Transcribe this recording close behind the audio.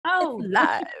go.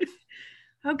 Live.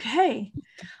 Okay.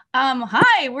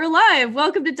 Hi, we're live.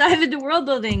 Welcome to Dive into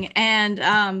Worldbuilding. And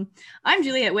I'm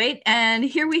Juliette Waite. And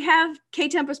here we have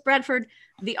Tempest Bradford,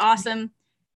 the awesome.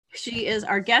 She is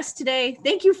our guest today.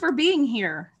 Thank you for being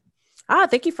here.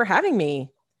 Thank you for having me.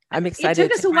 I'm excited. It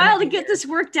took us a while to get this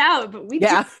worked out, but we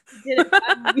did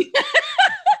it.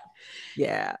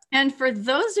 Yeah. And for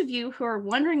those of you who are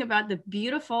wondering about the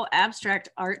beautiful abstract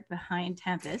art behind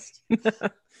Tempest,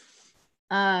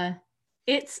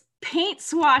 it's paint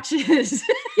swatches.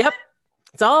 Yep.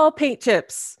 It's all paint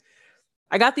chips.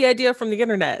 I got the idea from the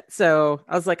internet. So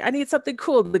I was like, I need something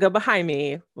cool to go behind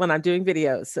me when I'm doing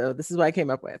videos. So this is what I came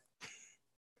up with.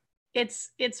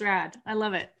 It's rad. I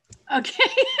love it. Okay.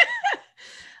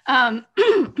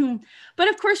 But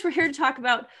of course, we're here to talk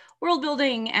about world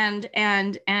building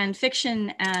and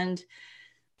fiction and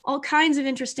all kinds of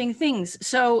interesting things.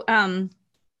 So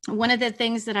one of the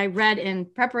things that I read in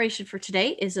preparation for today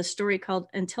is a story called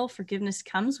Until Forgiveness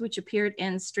Comes, which appeared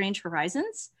in Strange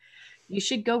Horizons. You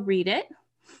should go read it.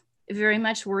 Very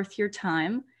much worth your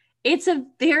time. It's a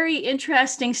very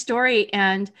interesting story,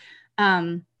 and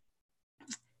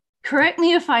correct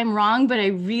me if I'm wrong, but I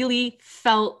really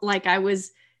felt like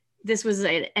this was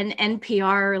an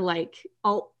NPR like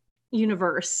alt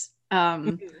universe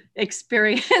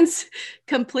experience,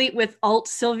 complete with alt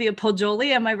Sylvia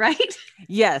Poggioli. Am I right?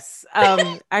 Yes.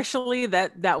 Actually,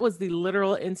 that was the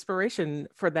literal inspiration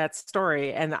for that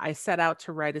story. And I set out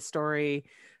to write a story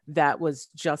that was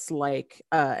just like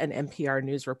an NPR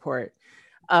news report.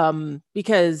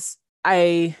 Because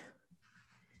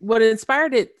what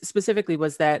inspired it specifically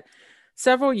was that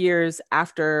several years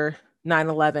after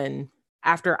 9/11,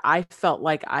 after I felt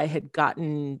like I had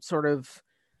gotten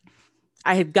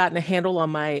a handle on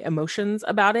my emotions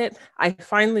about it, I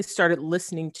finally started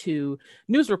listening to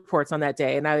news reports on that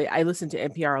day. And I listened to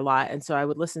NPR a lot. And so I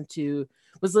was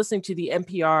listening to the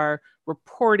NPR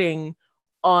reporting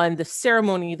on the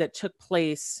ceremony that took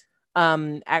place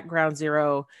at Ground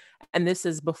Zero. And this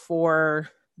is before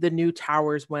the new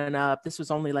towers went up. This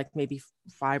was only like maybe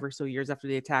 5 or so years after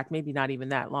the attack, maybe not even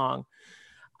that long.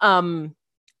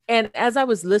 And as I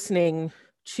was listening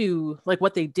to like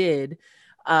what they did,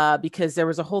 because there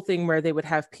was a whole thing where they would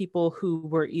have people who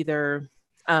were either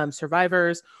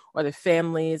survivors or the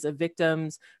families of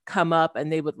victims come up, and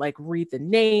they would like read the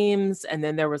names, and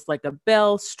then there was like a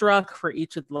bell struck for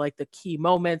each of like the key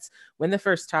moments when the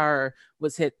first tower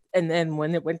was hit, and then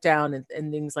when it went down,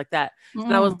 and things like that.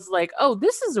 And I was like, oh,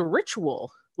 this is a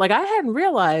ritual. Like, I hadn't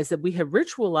realized that we had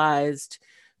ritualized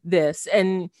this,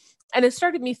 and it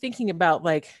started me thinking about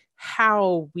like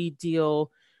how we deal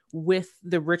with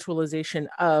the ritualization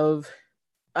of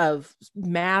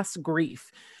mass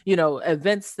grief,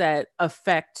 events that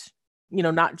affect,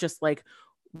 not just like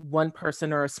one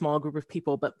person or a small group of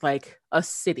people, but like a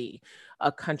city,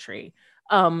 a country,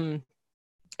 and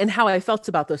how I felt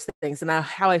about those things, and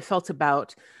how I felt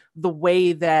about the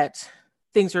way that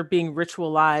things are being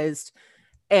ritualized.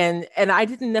 And I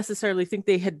didn't necessarily think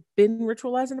they had been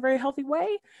ritualized in a very healthy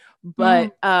way,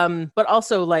 but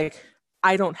also like,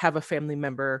 I don't have a family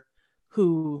member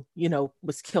who,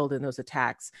 was killed in those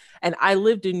attacks. And I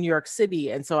lived in New York City.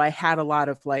 And so I had a lot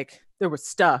of like, there was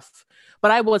stuff,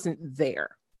 but I wasn't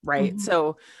there. Right.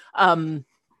 So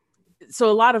a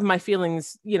lot of my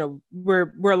feelings,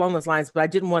 were along those lines, but I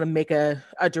didn't want to make a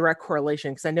direct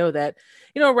correlation, because I know that,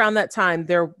 around that time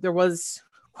there was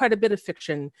quite a bit of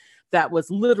fiction that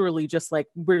was literally just like,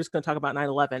 we're just going to talk about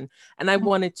 9/11. And I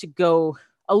wanted to go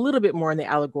a little bit more in the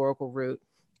allegorical route.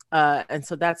 And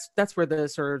so that's where the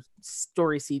sort of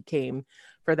story seed came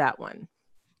for that one.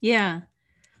 Yeah.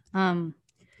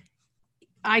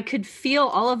 I could feel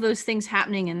all of those things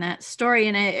happening in that story.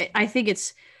 And I think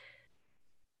it's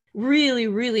really,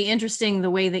 really interesting the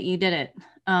way that you did it.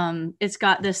 It's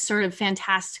got this sort of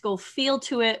fantastical feel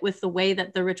to it with the way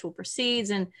that the ritual proceeds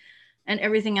and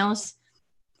everything else.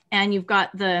 And you've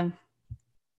got the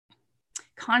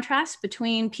contrast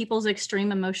between people's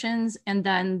extreme emotions and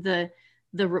then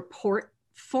the report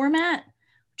format,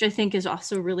 which I think is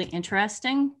also really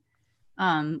interesting.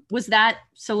 Was that,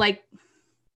 so like,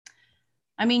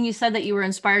 I mean, you said that you were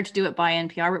inspired to do it by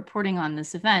NPR reporting on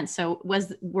this event. So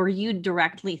were you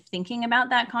directly thinking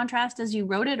about that contrast as you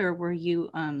wrote it, or were you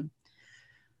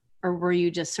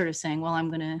just sort of saying, well, I'm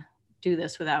going to do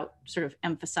this without sort of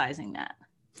emphasizing that?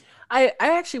 I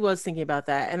actually was thinking about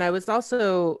that. And I was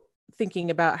also thinking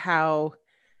about how,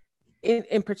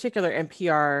 in particular,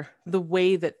 NPR, the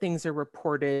way that things are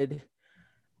reported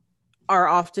are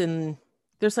often,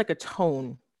 there's like a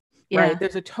tone, right?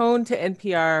 There's a tone to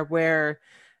NPR where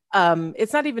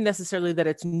it's not even necessarily that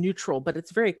it's neutral, but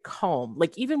it's very calm.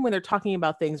 Like even when they're talking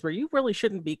about things where you really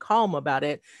shouldn't be calm about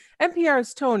it,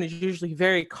 NPR's tone is usually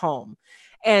very calm.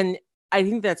 And I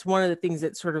think that's one of the things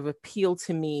that sort of appealed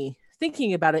to me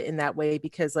thinking about it in that way,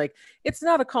 because like it's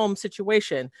not a calm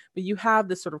situation, but you have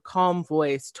this sort of calm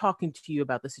voice talking to you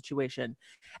about the situation.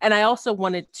 And I also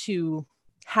wanted to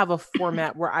have a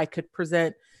format where I could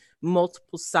present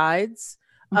multiple sides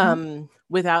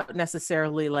without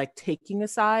necessarily like taking a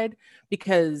side,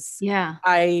 because Yeah.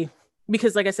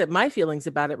 because like I said, my feelings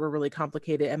about it were really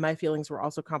complicated, and my feelings were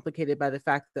also complicated by the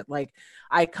fact that like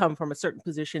I come from a certain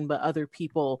position, but other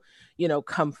people, you know,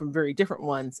 come from very different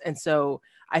ones. And so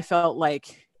I felt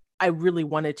like I really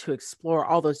wanted to explore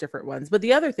all those different ones. But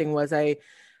the other thing was I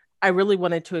really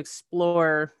wanted to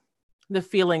explore the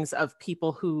feelings of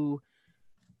people who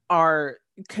are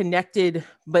connected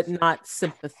but not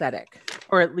sympathetic,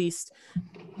 or at least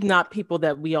not people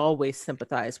that we always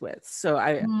sympathize with. So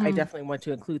I definitely want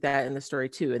to include that in the story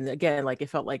too. And again, like it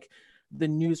felt like the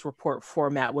news report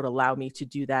format would allow me to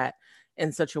do that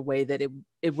in such a way that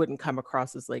it wouldn't come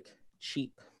across as like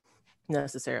cheap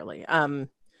necessarily.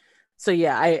 So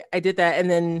yeah, I did that. And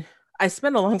then I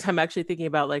spent a long time actually thinking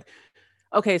about like,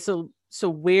 okay, so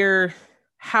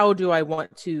how do I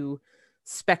want to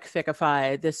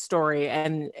specify this story?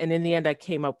 And in the end, I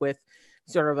came up with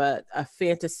sort of a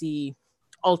fantasy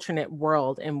alternate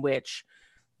world in which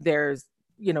there's,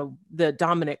 you know, the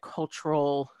dominant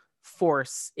cultural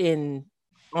force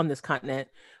on this continent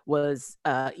was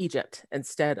Egypt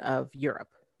instead of Europe.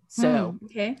 So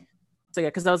okay. So yeah,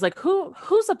 because I was like,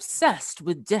 who's obsessed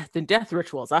with death and death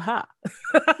rituals? Aha.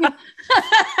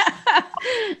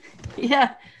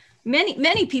 Yeah.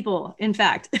 Many people, in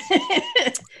fact.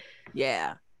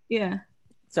 Yeah. Yeah.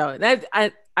 So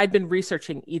I've been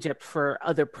researching Egypt for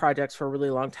other projects for a really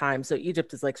long time. So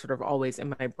Egypt is like sort of always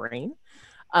in my brain.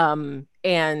 And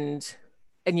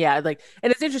yeah, like,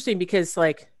 and it's interesting because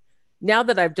like now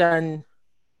that I've done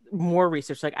more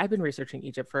research, like I've been researching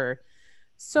Egypt for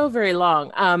so very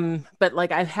long. But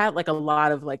like I've had like a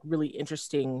lot of like really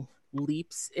interesting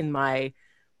leaps in my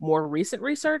more recent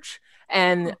research.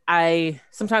 And I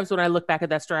sometimes when I look back at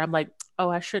that story, I'm like, oh,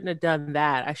 I shouldn't have done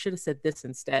that. I should have said this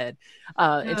instead,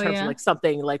 in terms of like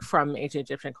something like from ancient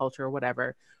Egyptian culture or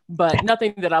whatever. But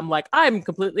nothing that I'm like, I'm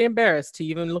completely embarrassed to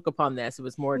even look upon this. It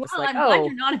was more just like, I'm glad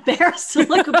you're not embarrassed to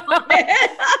look upon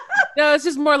it. No, it's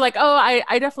just more like, oh,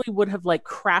 I definitely would have like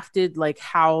crafted like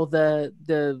how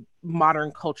the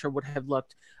modern culture would have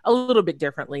looked a little bit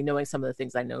differently, knowing some of the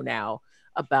things I know now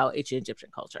about ancient Egyptian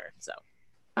culture. So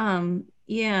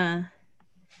yeah.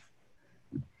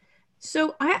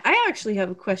 So I actually have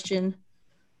a question.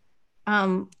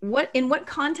 In what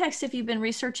context have you been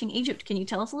researching Egypt? Can you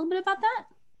tell us a little bit about that?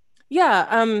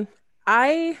 Yeah,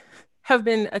 I have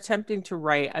been attempting to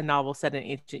write a novel set in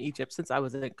ancient Egypt since I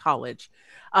was in college.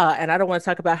 And I don't want to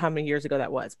talk about how many years ago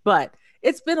that was, but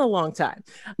it's been a long time.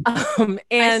 And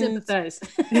I sympathize.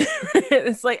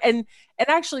 It's like, and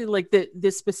actually like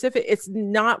the specific, it's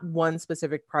not one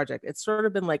specific project. It's sort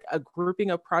of been like a grouping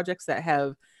of projects that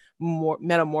have more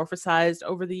metamorphosized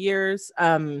over the years.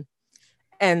 And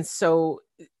so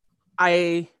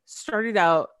I started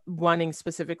out wanting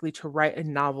specifically to write a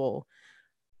novel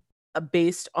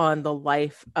based on the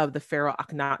life of the pharaoh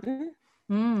Akhenaten.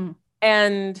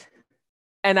 And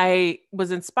I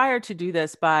was inspired to do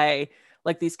this by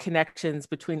like these connections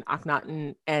between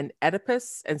Akhenaten and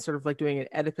Oedipus, and sort of like doing an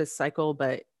Oedipus cycle,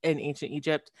 but in ancient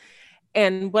Egypt.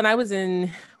 And when I was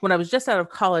just out of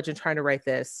college and trying to write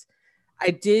this, I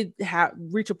did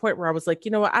reach a point where I was like,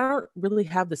 you know what, I don't really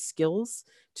have the skills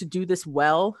to do this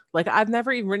well. Like I've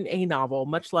never even written a novel,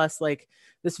 much less like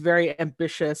this very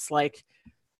ambitious, like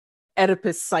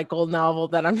Oedipus cycle novel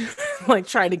that I'm like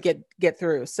trying to get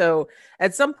through. So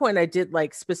at some point I did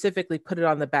like specifically put it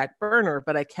on the back burner,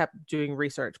 but I kept doing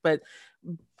research. But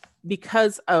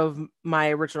because of my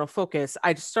original focus,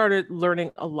 I started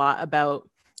learning a lot about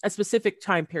a specific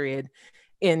time period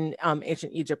in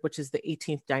ancient Egypt, which is the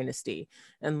 18th dynasty.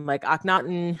 And like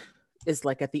Akhenaten is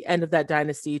like at the end of that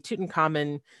dynasty.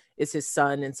 Tutankhamun is his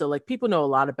son. And so like people know a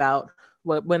lot about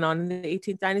what went on in the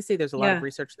 18th dynasty. There's a lot of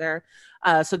research there.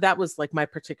 So that was like my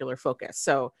particular focus.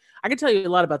 So I can tell you a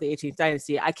lot about the 18th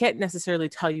dynasty. I can't necessarily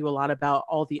tell you a lot about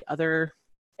all the other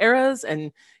eras.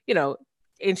 And, you know,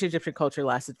 ancient Egyptian culture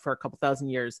lasted for a couple thousand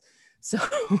years. So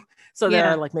there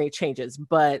are like many changes,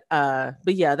 but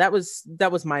yeah, that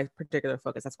was my particular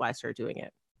focus. That's why I started doing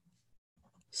it.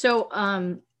 So,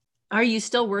 are you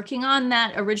still working on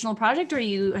that original project, or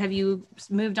have you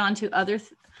moved on to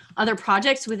other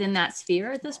projects within that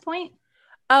sphere at this point?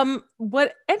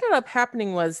 What ended up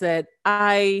happening was that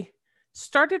I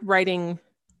started writing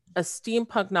a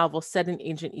steampunk novel set in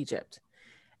ancient Egypt.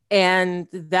 And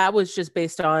that was just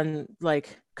based on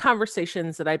like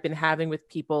conversations that I've been having with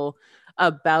people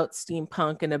about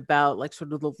steampunk and about like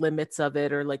sort of the limits of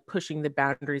it or like pushing the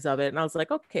boundaries of it. And I was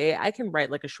like, okay, I can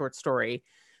write like a short story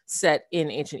set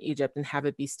in ancient Egypt and have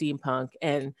it be steampunk.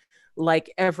 And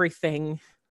like everything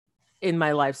in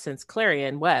my life since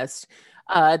Clarion West,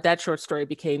 that short story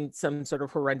became some sort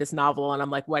of horrendous novel. And I'm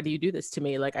like, why do you do this to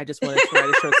me? Like, I just wanted to write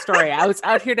a short story. I was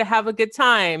out here to have a good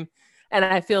time and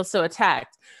I feel so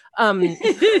attacked. I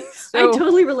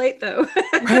totally relate though.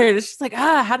 Right. It's just like,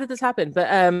 how did this happen? But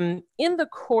in the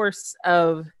course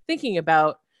of thinking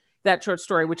about that short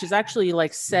story, which is actually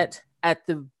like set at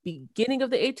the beginning of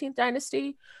the 18th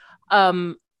dynasty,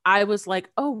 I was like,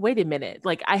 oh, wait a minute.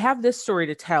 Like I have this story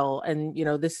to tell and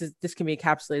this can be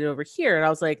encapsulated over here. And I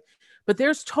was like, but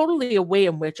there's totally a way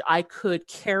in which I could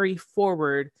carry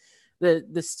forward the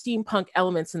steampunk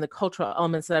elements and the cultural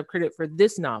elements that I've created for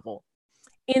this novel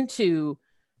into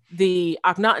the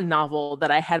Akhenaten novel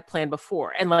that I had planned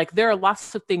before. And like, there are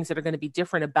lots of things that are going to be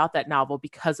different about that novel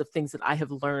because of things that I have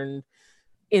learned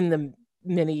in the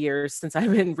many years since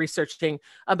I've been researching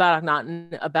about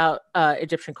Akhenaten, about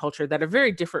Egyptian culture that are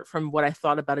very different from what I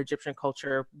thought about Egyptian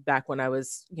culture back when I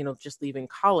was, just leaving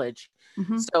college.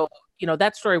 Mm-hmm. So,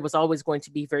 that story was always going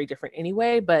to be very different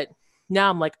anyway, but now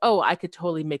I'm like, oh, I could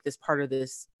totally make this part of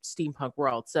this steampunk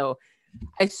world. So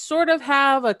I sort of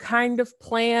have a kind of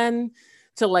plan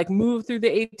to like move through the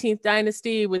 18th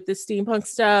dynasty with this steampunk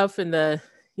stuff. And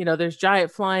there's giant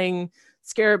flying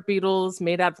scarab beetles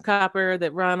made out of copper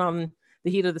that run on the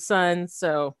heat of the sun.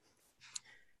 So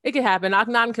it could happen.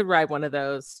 Akhenaten could ride one of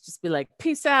those. Just be like,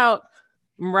 peace out.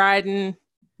 I'm riding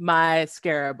my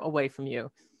scarab away from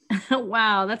you.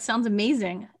 Wow, that sounds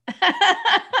amazing.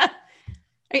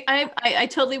 I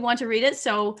totally want to read it.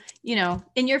 So,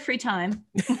 in your free time.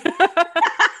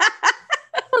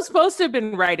 I was supposed to have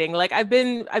been writing. Like I've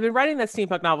been writing that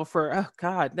steampunk novel for, oh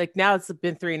God, like now it's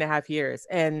been 3.5 years.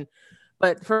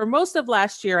 But for most of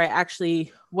last year, I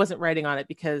actually wasn't writing on it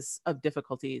because of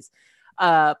difficulties.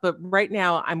 But right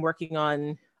now I'm working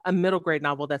on a middle grade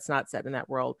novel that's not set in that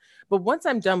world. But once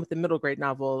I'm done with the middle grade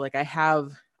novel, like I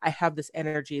have this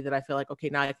energy that I feel like, okay,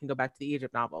 now I can go back to the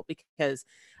Egypt novel because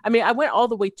I went all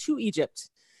the way to Egypt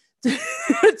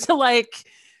to like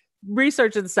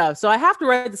research and stuff. So I have to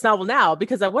write this novel now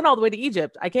because I went all the way to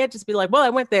Egypt. I can't just be like, well, I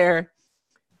went there.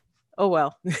 Oh,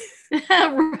 well.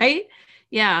 Right.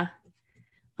 Yeah.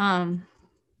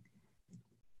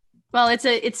 Well,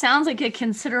 it sounds like a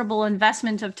considerable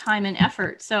investment of time and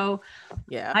effort. So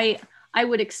yeah, I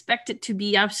would expect it to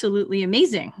be absolutely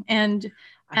amazing. And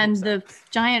the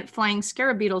giant flying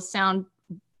scarab beetles sound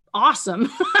awesome.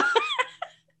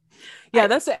 Yeah,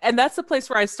 that's the place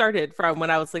where I started from when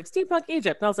I was like steampunk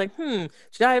Egypt. And I was like,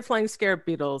 giant flying scarab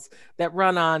beetles that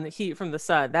run on heat from the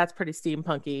sun. That's pretty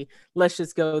steampunky. Let's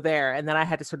just go there. And then I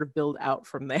had to sort of build out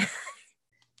from there.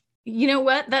 You know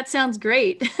what? That sounds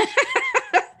great.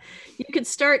 You could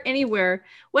start anywhere.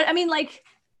 And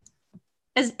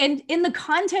in the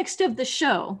context of the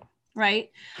show,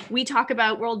 right? We talk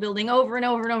about world building over and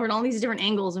over and over and all these different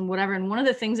angles and whatever. And one of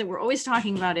the things that we're always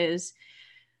talking about is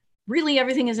really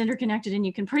everything is interconnected and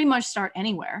you can pretty much start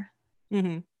anywhere.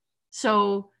 Mm-hmm.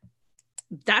 So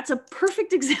that's a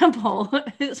perfect example.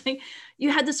 It's like you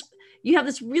have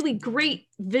this really great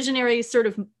visionary sort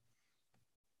of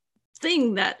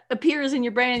thing that appears in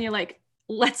your brain and you're like,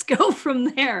 let's go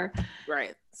from there.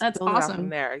 Right. That's awesome. From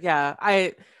there. Yeah.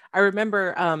 I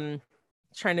remember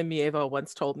China Mieva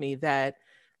once told me that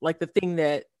like the thing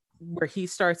that where he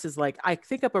starts is like, I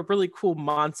think up a really cool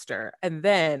monster. And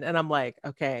I'm like,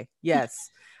 okay,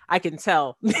 yes, I can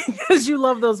tell because you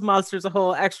love those monsters a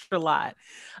whole extra lot.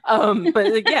 But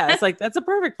like, yeah, it's like, that's a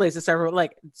perfect place to start.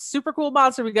 Like super cool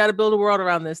monster. We got to build a world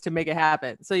around this to make it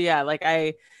happen. So yeah, like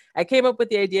I came up with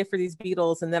the idea for these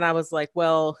beetles and then I was like,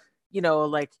 well,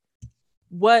 like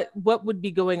what would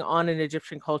be going on in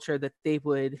Egyptian culture that they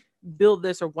would build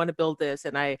this or want to build this.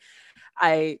 And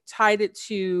I tied it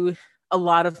to a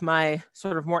lot of my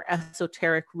sort of more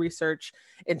esoteric research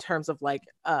in terms of like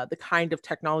the kind of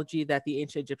technology that the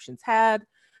ancient Egyptians had.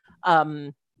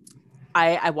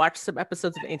 I watched some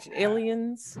episodes of Ancient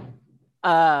Aliens.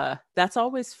 That's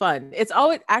always fun. It's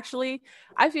always actually,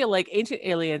 I feel like Ancient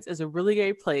Aliens is a really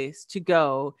great place to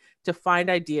go to find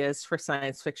ideas for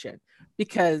science fiction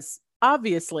because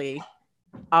obviously,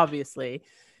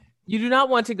 you do not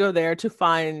want to go there to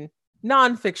find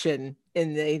nonfiction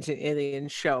in the Ancient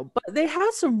Aliens show, but they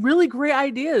have some really great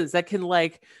ideas that can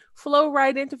like flow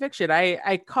right into fiction.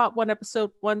 I caught one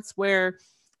episode once where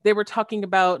they were talking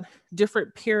about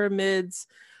different pyramids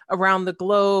around the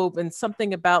globe, and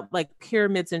something about like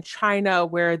pyramids in China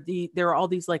where there are all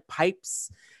these like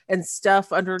pipes and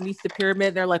stuff underneath the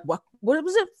pyramid. They're like, what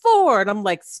was it for? And I'm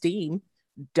like, steam,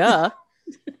 duh,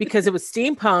 because it was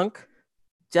steampunk,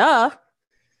 duh.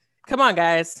 Come on,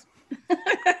 guys.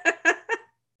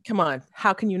 Come on.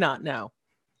 How can you not know?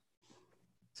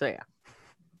 So yeah.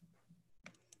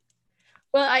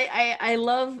 Well, I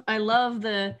love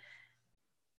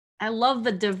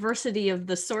the diversity of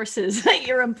the sources that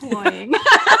you're employing.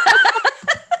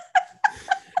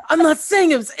 I'm not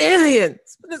saying it was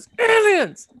aliens, but it's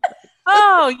aliens.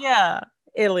 Oh yeah,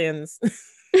 aliens.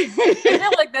 I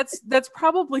feel like that's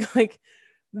probably like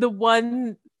the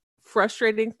one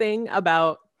frustrating thing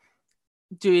about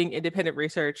doing independent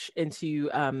research into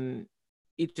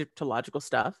Egyptological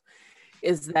stuff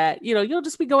is that, you know, you'll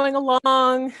just be going along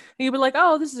and you'll be like,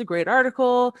 oh, this is a great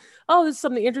article. Oh, this is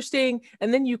something interesting.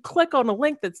 And then you click on a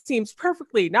link that seems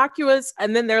perfectly innocuous.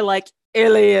 And then they're like,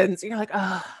 aliens. And you're like,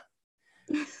 oh,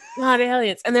 not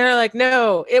aliens. And they're like,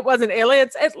 no, it wasn't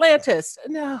aliens, Atlantis.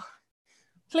 No,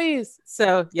 please.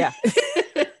 So yeah.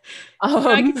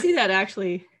 I can see that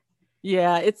actually.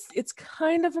 Yeah, it's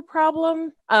kind of a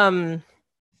problem.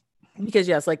 Because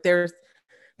yes, like there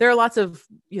are lots of,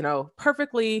 you know,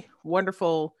 perfectly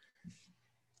wonderful,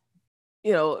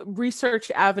 you know, research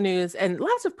avenues and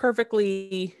lots of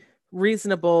perfectly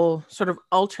reasonable sort of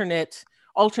alternate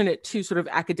to sort of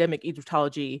academic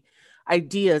Egyptology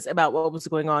ideas about what was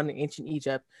going on in ancient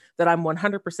Egypt that I'm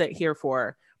 100% here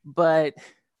for. But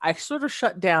I sort of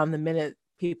shut down the minute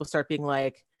people start being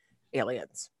like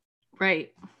aliens.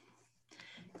 Right.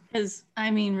 Because, I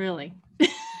mean, really.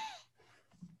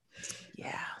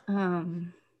 Yeah.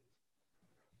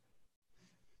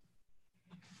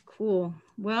 Cool.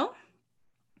 Well,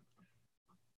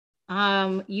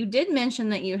 you did mention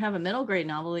that you have a middle grade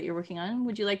novel that you're working on.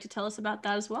 Would you like to tell us about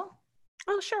that as well?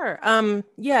 Oh, sure.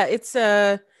 Yeah,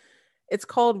 it's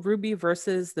called Ruby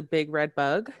versus the Big Red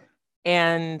Bug.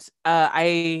 And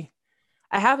I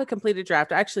have a completed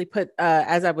draft. I actually put,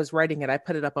 as I was writing it, I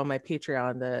put it up on my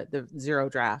Patreon, the zero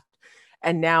draft.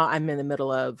 And now I'm in the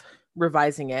middle of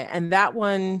revising it. And that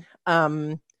one,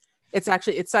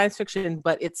 it's science fiction,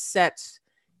 but it's set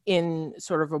in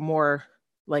sort of a more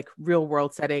like real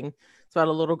world setting. It's about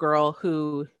a little girl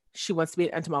who she wants to be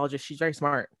an entomologist. She's very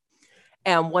smart.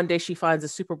 And one day she finds a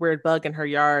super weird bug in her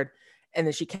yard, and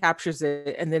then she captures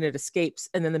it, and then it escapes.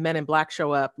 And then the men in black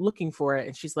show up looking for it.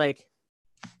 And she's like,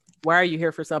 why are you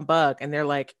here for some bug? And they're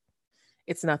like,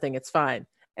 it's nothing, it's fine.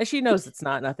 And she knows it's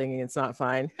not nothing and it's not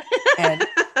fine.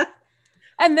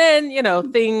 And then, you know,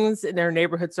 things in their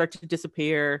neighborhood start to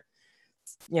disappear.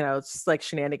 You know, it's just like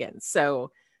shenanigans.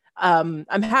 So I'm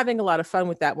having a lot of fun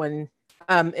with that one,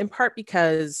 in part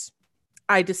because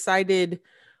I decided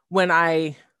when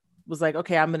I was like,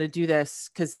 okay, I'm going to do this,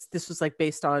 because this was like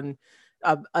based on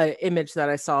an image that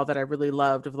I saw that I really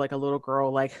loved of like a little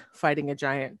girl like fighting a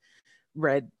giant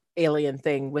red alien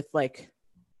thing with like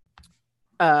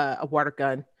a water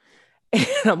gun. And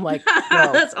I'm like,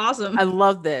 no, that's awesome. I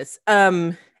love this.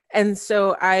 And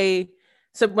so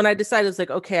when I decided, I was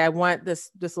like, okay, I want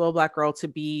this little black girl to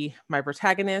be my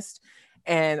protagonist.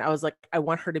 And I was like, I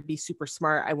want her to be super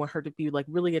smart. I want her to be like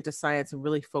really into science and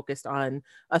really focused on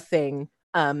a thing.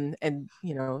 And,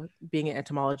 you know, being an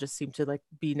entomologist seemed to like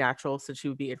be natural, so she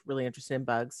would be really interested in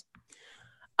bugs.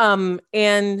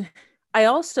 And I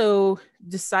also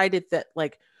decided that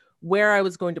like where I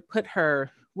was going to put her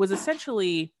was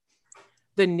essentially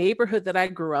the neighborhood that I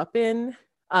grew up in,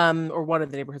 or one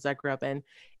of the neighborhoods I grew up in,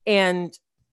 and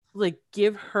like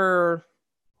give her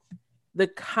the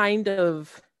kind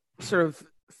of sort of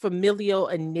familial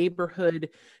and neighborhood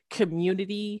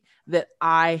community that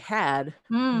I had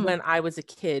when I was a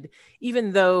kid,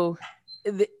 even though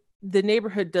the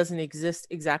neighborhood doesn't exist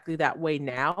exactly that way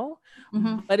now,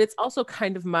 but it's also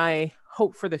kind of my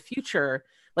hope for the future.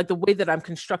 Like the way that I'm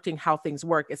constructing how things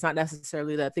work, it's not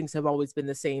necessarily that things have always been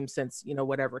the same since, you know,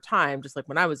 whatever time, just like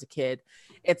when I was a kid.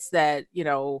 It's that, you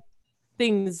know,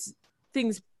 things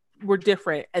were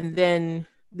different, and then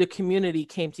the community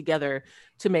came together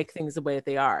to make things the way that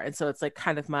they are. And so it's like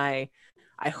kind of my,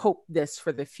 I hope this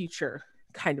for the future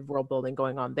kind of world building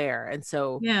going on there. And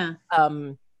so, yeah.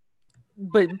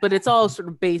 But it's all sort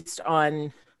of based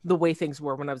on the way things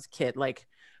were when I was a kid. Like,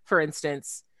 for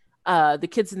instance, the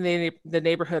kids in the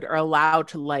neighborhood are allowed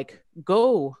to like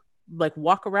go like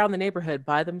walk around the neighborhood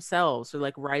by themselves, or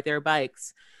like ride their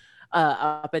bikes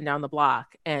up and down the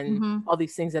block, and all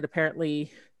these things that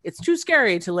apparently it's too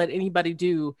scary to let anybody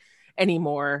do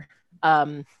anymore.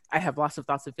 I have lots of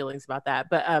thoughts and feelings about that,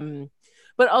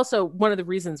 but also one of the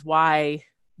reasons why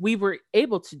we were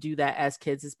able to do that as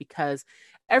kids is because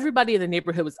everybody in the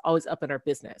neighborhood was always up in our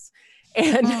business.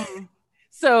 And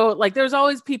so like there's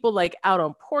always people like out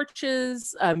on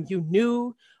porches. You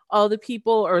knew all the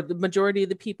people or the majority of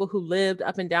the people who lived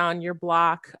up and down your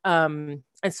block. And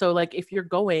so like if you're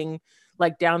going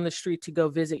like down the street to go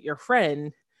visit your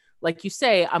friend, like you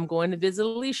say, I'm going to visit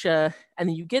Alicia, and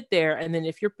then you get there, and then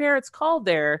if your parents called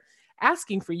there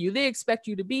asking for you, they expect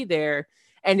you to be there.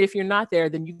 And if you're not there,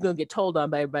 then you're gonna get told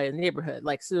on by everybody in the neighborhood.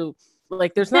 Like, so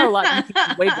like there's not a lot you can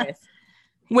get away with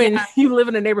when you live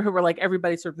in a neighborhood where like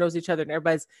everybody sort of knows each other and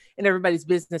everybody's in everybody's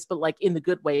business, but like in the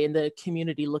good way, in the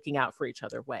community looking out for each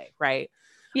other way, right?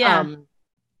 Yeah.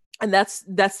 And that's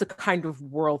the kind of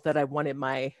world that I wanted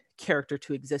my character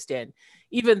to exist in,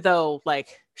 even though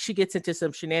like she gets into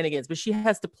some shenanigans, but she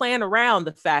has to plan around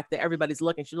the fact that everybody's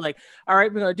looking. She's like, all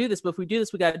right, we're gonna do this, but if we do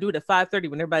this, we got to do it at 5:30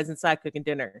 when everybody's inside cooking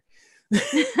dinner.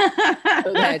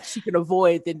 So that she can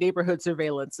avoid the neighborhood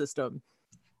surveillance system.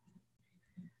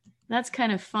 That's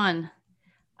kind of fun.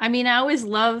 I mean, I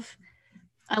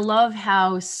love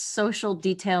how social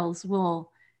details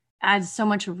will add so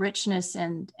much richness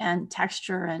and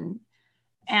texture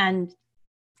and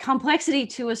complexity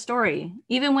to a story,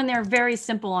 even when they're very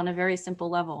simple on a very simple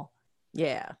level.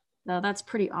 Yeah. So that's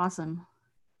pretty awesome.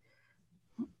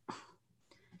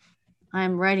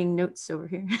 I'm writing notes over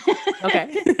here.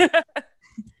 Okay.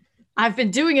 I've been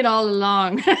doing it all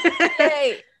along.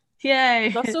 Yay.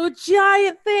 Yay. There's also a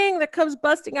giant thing that comes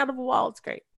busting out of a wall. It's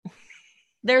great.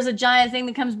 There's a giant thing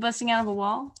that comes busting out of a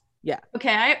wall? Yeah.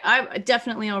 Okay, I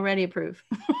definitely already approve.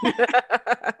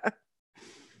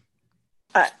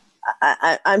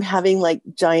 I'm having like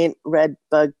giant red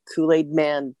bug Kool-Aid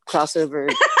man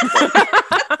crossover.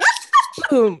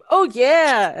 Boom. Oh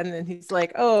yeah. And then he's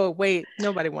like, oh wait,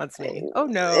 nobody wants me. Oh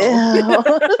no.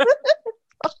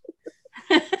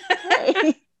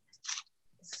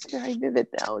 I did it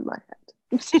now in my head.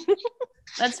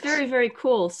 That's very, very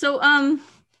cool. So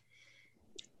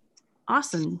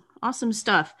awesome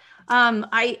stuff.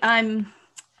 I'm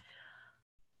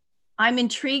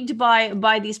intrigued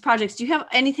by these projects. Do you have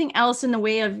anything else in the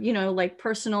way of, like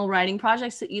personal writing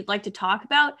projects that you'd like to talk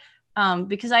about?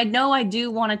 Because I know I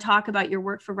do want to talk about your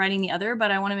work for Writing the Other,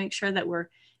 but I want to make sure that we're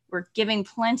giving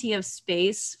plenty of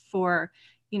space for,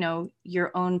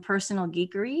 your own personal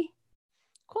geekery.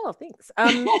 Cool, thanks.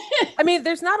 I mean,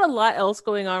 there's not a lot else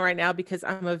going on right now because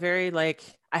I'm a very like,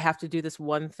 I have to do this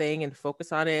one thing and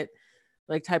focus on it,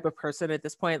 like type of person at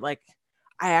this point. Like,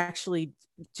 I actually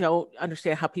don't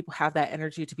understand how people have that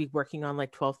energy to be working on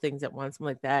like 12 things at once. I'm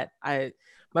like that.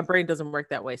 My brain doesn't work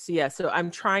that way. So yeah, so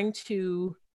I'm trying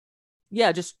to,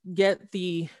 just get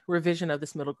the revision of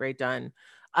this middle grade done,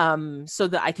 so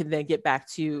that I can then get back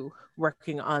to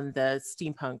working on the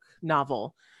steampunk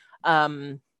novel.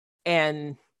 And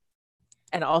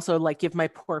also like give my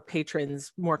poor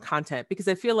patrons more content, because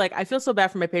I feel so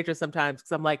bad for my patrons sometimes,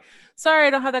 because I'm like, sorry, I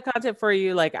don't have that content for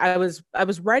you. Like I was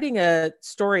writing a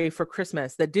story for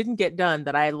Christmas that didn't get done,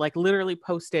 that I like literally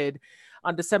posted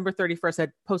on December 31st.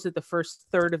 I posted the first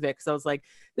third of it because I was like,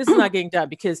 this is not getting done,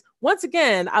 because once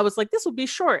again, I was like, this will be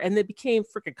short, and it became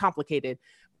freaking complicated.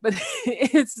 But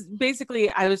it's basically,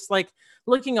 I was like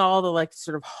looking at all the like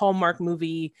sort of Hallmark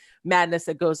movie madness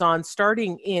that goes on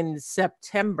starting in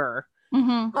September.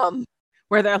 Mm-hmm.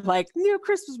 Where they're like new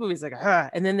Christmas movies, like,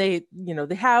 and then they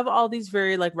have all these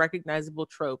very like recognizable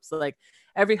tropes. Like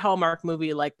every Hallmark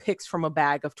movie like picks from a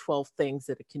bag of 12 things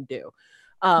that it can do.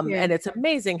 And it's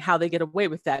amazing how they get away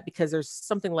with that, because there's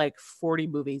something like 40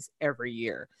 movies every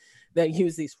year that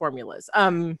use these formulas.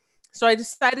 So I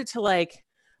decided to like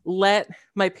let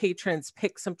my patrons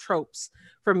pick some tropes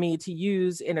for me to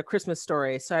use in a Christmas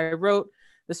story. So I wrote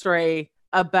the story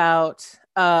about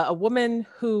a woman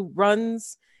who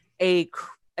runs a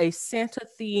Santa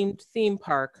themed theme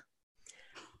park,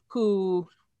 who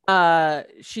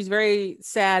she's very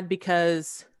sad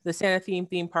because the Santa themed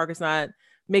theme park is not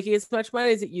making as much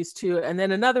money as it used to. And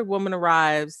then another woman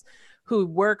arrives who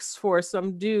works for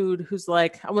some dude who's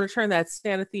like, I want to turn that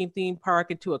Santa themed theme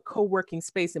park into a co-working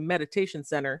space and meditation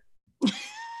center.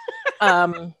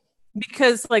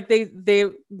 Because like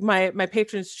my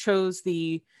patrons chose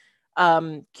the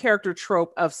character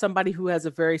trope of somebody who has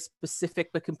a very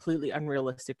specific but completely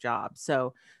unrealistic job.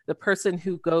 So the person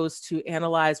who goes to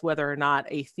analyze whether or not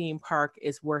a theme park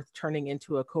is worth turning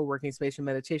into a co-working space and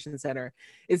meditation center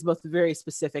is both very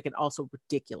specific and also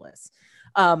ridiculous.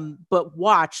 But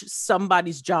watch,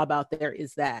 somebody's job out there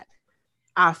is that.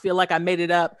 I feel like I made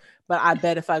it up, but I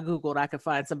bet if I Googled, I could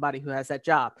find somebody who has that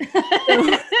job.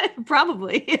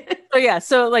 Probably. So yeah,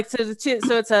 so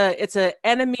it's a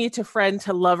enemy to friend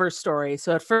to lover story.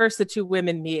 So at first the two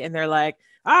women meet and they're like,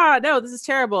 no, this is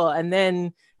terrible, and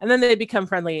then they become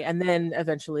friendly, and then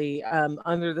eventually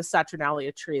under the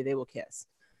Saturnalia tree they will kiss.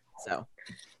 So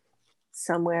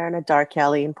somewhere in a dark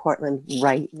alley in Portland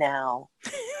right now.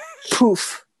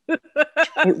 Poof.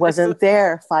 It wasn't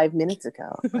there 5 minutes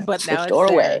ago. But now it's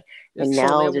doorway, there. and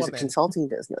now there's a consulting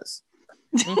business.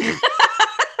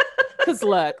 Because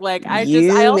look, like I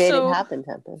also made it happen,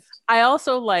 Tempest. I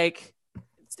also like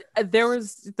there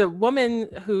was the woman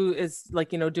who is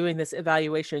like, you know, doing this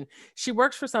evaluation. She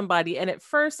works for somebody, and at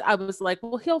first I was like,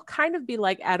 well, he'll kind of be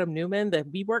like Adam Newman, the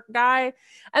WeWork guy.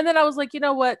 And then I was like, you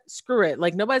know what? Screw it.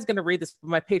 Like nobody's gonna read this for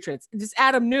my patrons. Just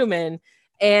Adam Newman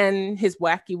and his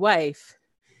wacky wife.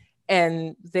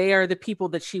 And they are the people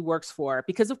that she works for.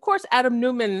 Because of course, Adam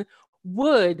Newman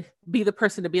would be the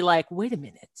person to be like, wait a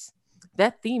minute,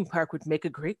 that theme park would make a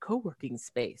great co-working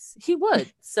space. He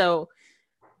would. So,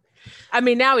 I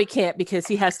mean, now he can't because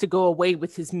he has to go away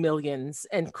with his millions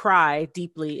and cry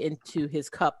deeply into his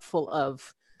cup full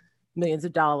of millions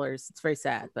of dollars. It's very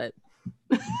sad, but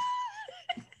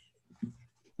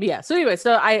yeah. So anyway,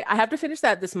 so I have to finish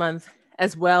that this month,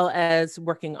 as well as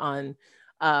working on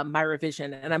my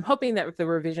revision, and I'm hoping that the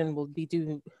revision will be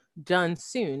done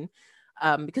soon,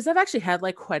 because I've actually had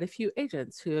like quite a few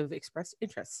agents who have expressed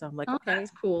interest. So I'm like, okay, that's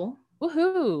cool.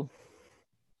 Woohoo!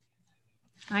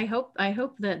 I hope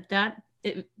that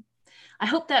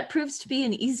proves to be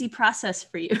an easy process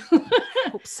for you. I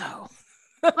hope so.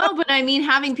 Well, but I mean,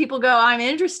 having people go, I'm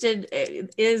interested,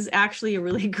 is actually a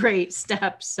really great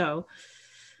step. So,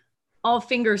 all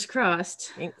fingers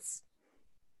crossed. Thanks.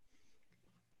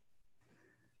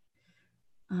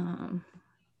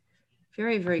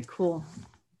 Very, very cool.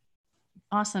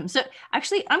 Awesome. So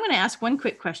actually, I'm going to ask one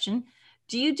quick question.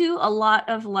 Do you do a lot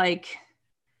of like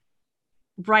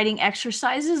writing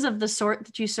exercises of the sort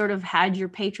that you sort of had your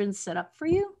patrons set up for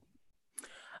you?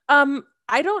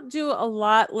 I don't do a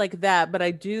lot like that, but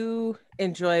I do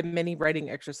enjoy many writing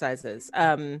exercises.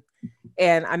 And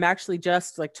I'm actually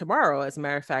just like tomorrow, as a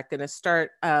matter of fact, going to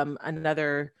start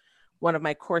another one of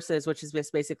my courses, which is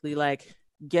just basically like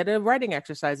get a writing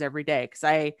exercise every day. Because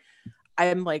I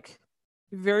am like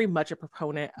very much a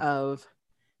proponent of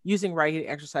using writing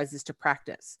exercises to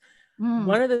practice.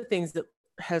 One of the things that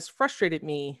has frustrated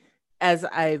me as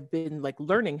I've been like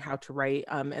learning how to write,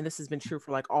 and this has been true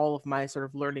for like all of my sort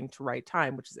of learning to write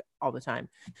time, which is all the time.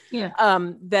 Yeah.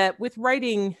 That with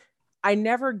writing, I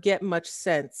never get much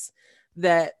sense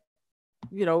that,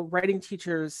 you know, writing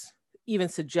teachers even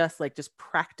suggest like just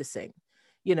practicing,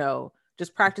 you know,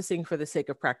 just practicing for the sake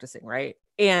of practicing, right?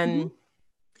 And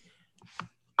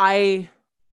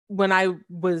when I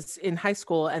was in high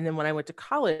school and then when I went to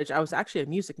college, I was actually a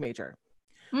music major.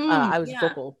 I was a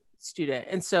vocal student.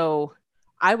 And so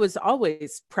I was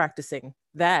always practicing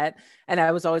that. And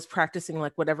I was always practicing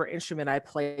like whatever instrument I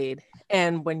played.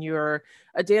 And when you're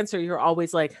a dancer, you're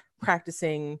always like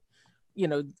practicing, you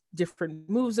know, different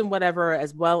moves and whatever,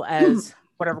 as well as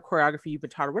whatever choreography you've been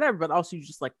taught or whatever, but also you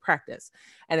just like practice.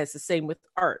 And it's the same with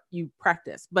art, you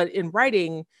practice. But in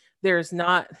writing, there's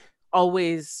not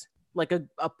always like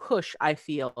a push, I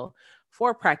feel,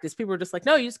 for practice. People are just like,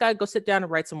 no, you just gotta go sit down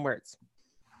and write some words.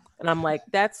 And I'm like,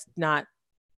 that's not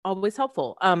always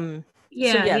helpful. So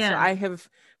I have,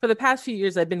 for the past few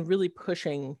years, I've been really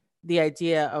pushing the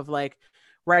idea of like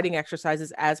writing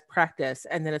exercises as practice.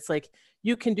 And then it's like,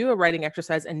 you can do a writing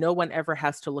exercise and no one ever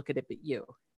has to look at it but you.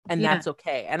 And that's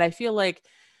okay. And I feel like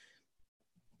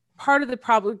part of the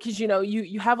problem, because, you know,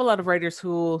 you have a lot of writers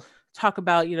who talk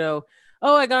about, you know,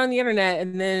 oh, I got on the internet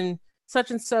and then such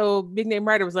and so big name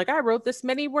writer was like, I wrote this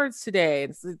many words today.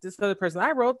 And this other person,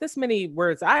 I wrote this many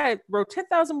words. I wrote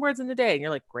 10,000 words in a day. And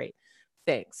you're like, great,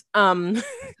 thanks.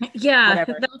 Yeah,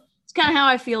 that's kind of how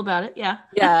I feel about it. Yeah.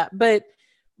 Yeah. But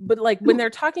like when they're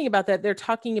talking about that, they're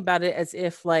talking about it as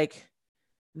if like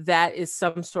that is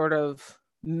some sort of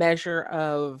measure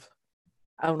of,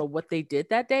 I don't know what they did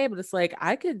that day, but it's like,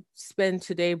 I could spend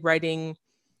today writing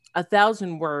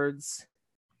 1,000 words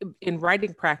in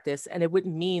writing practice, and it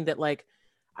wouldn't mean that like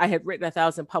I had written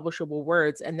 1,000 publishable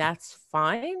words, and that's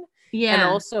fine. Yeah. And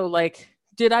also like,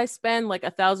 did I spend like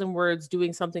 1,000 words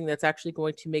doing something that's actually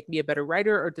going to make me a better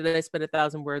writer, or did I spend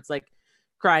 1,000 words like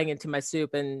crying into my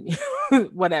soup and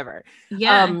whatever?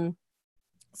 Yeah.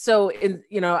 So in,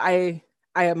 you know, I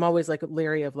am always like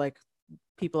leery of like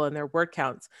people and their word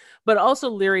counts, but also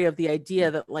leery of the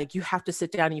idea that like you have to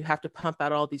sit down and you have to pump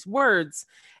out all these words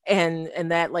and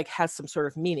that like has some sort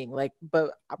of meaning. Like,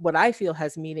 but what I feel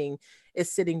has meaning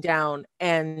is sitting down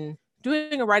and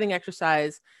doing a writing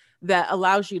exercise that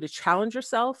allows you to challenge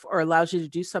yourself or allows you to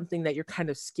do something that you're kind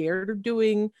of scared of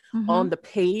doing on the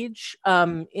page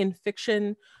in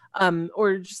fiction,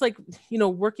 or just like, you know,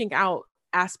 working out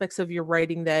aspects of your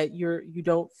writing that you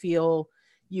don't feel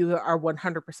you are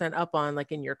 100% up on,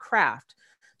 like in your craft.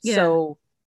 Yeah. So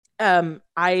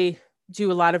I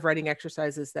do a lot of writing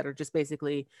exercises that are just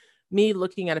basically me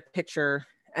looking at a picture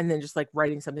and then just like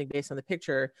writing something based on the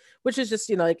picture, which is just,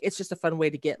 you know, like, it's just a fun way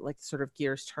to get like sort of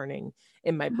gears turning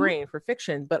in my brain for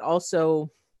fiction. But also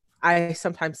I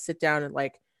sometimes sit down and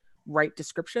like write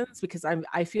descriptions because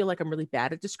I feel like I'm really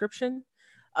bad at description.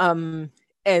 And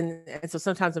so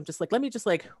sometimes I'm just like, let me just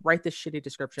like write this shitty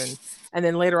description. And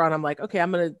then later on, I'm like, okay,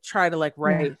 I'm going to try to like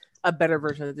write a better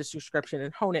version of this description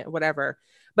and hone it, whatever.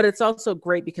 But it's also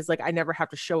great because like, I never have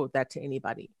to show that to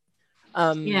anybody.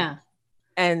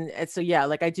 And so, yeah,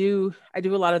 like I do a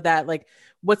lot of that. Like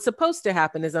what's supposed to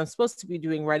happen is I'm supposed to be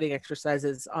doing writing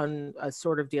exercises on a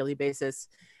sort of daily basis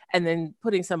and then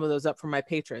putting some of those up for my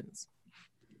patrons.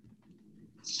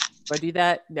 Do I do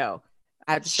that? No.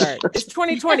 I have to start. It's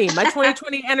 2020. My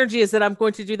 2020 energy is that I'm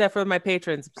going to do that for my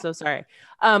patrons. I'm so sorry.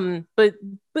 But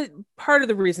part of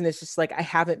the reason is just like I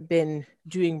haven't been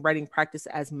doing writing practice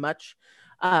as much,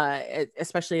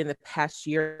 especially in the past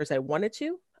year as I wanted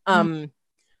to,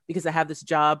 because I have this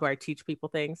job where I teach people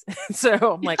things. So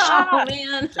I'm like, oh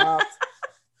man.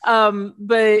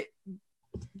 But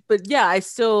yeah, I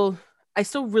still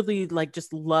really like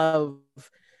just love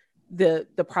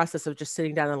the process of just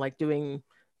sitting down and like doing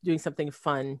something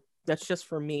fun that's just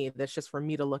for me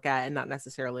to look at and not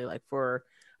necessarily like for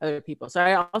other people. So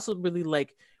I also really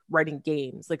like writing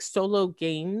games, like solo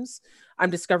games. I'm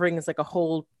discovering it's like a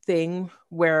whole thing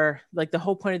where like the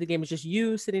whole point of the game is just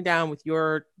you sitting down with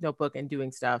your notebook and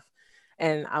doing stuff.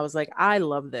 And I was like, I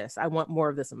love this. I want more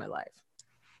of this in my life.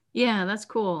 Yeah, that's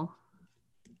cool.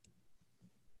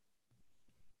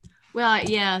 Well,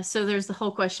 yeah. So there's the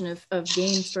whole question of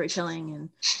game storytelling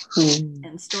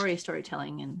and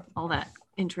storytelling and all that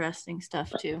interesting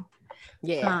stuff too.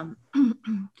 Yeah.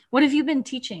 What have you been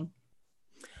teaching?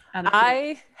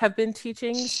 I have been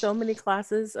teaching so many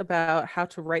classes about how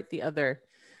to write the other.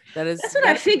 That's what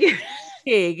I figured.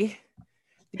 Big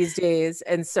these days,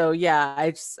 and so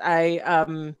yeah,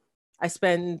 I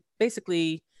spend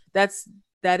basically that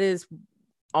is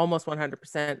almost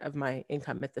 100% of my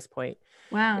income at this point.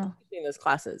 Wow. Teaching those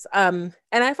classes. And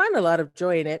I find a lot of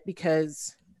joy in it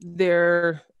because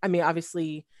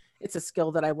obviously it's a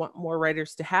skill that I want more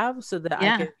writers to have so that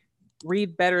I can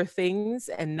read better things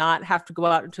and not have to go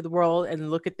out into the world and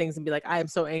look at things and be like, I am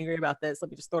so angry about this. Let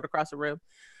me just throw it across the room.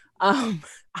 I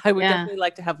would definitely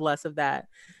like to have less of that.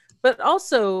 But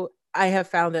also I have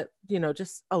found that, you know,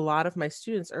 just a lot of my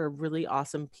students are really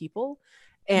awesome people.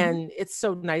 And it's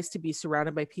so nice to be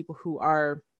surrounded by people who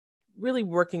are really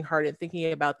working hard and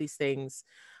thinking about these things.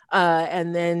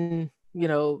 And then, you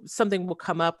know, something will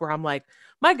come up where I'm like,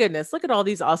 my goodness, look at all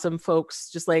these awesome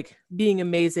folks just like being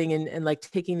amazing and like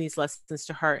taking these lessons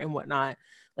to heart and whatnot.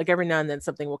 Like every now and then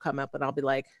something will come up and I'll be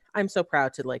like, I'm so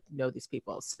proud to like know these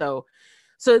people. So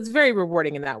it's very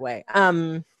rewarding in that way.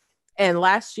 And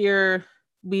last year,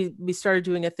 we started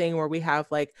doing a thing where we have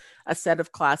like a set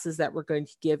of classes that we're going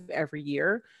to give every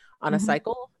year on a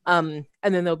cycle. And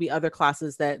then there'll be other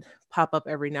classes that pop up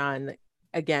every now and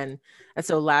again. And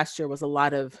so last year was a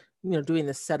lot of, you know, doing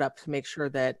the setup to make sure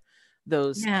that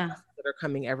those classes that are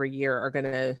coming every year are going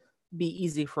to be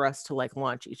easy for us to like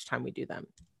launch each time we do them.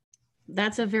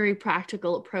 That's a very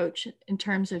practical approach in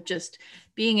terms of just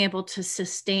being able to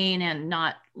sustain and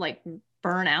not like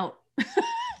burn out.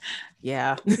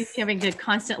 Yeah. Having to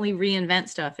constantly reinvent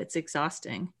stuff. It's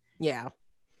exhausting. Yeah.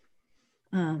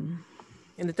 And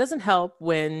it doesn't help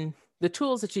when the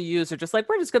tools that you use are just like,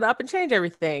 we're just going to up and change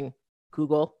everything.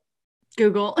 Google.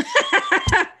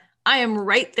 I am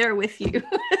right there with you.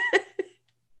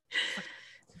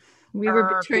 We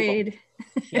were betrayed.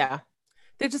 Yeah.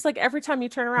 They're just like, every time you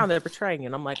turn around, they're betraying you.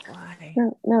 And I'm like, why?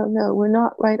 No. We're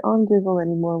not right on Google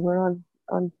anymore. We're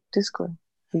on Discord.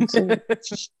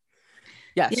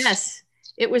 Yes.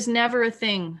 It was never a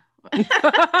thing.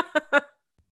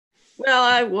 Well,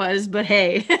 I was, but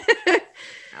hey.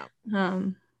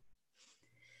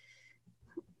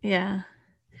 Yeah.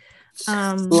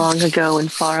 Long ago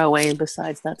and far away, and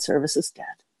besides that service is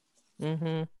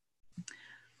dead.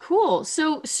 Cool.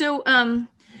 So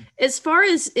As far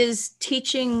as is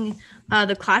teaching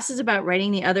the classes about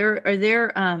writing the other, are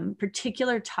there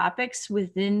particular topics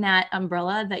within that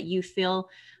umbrella that you feel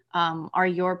are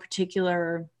your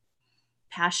particular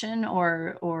passion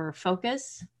or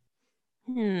focus?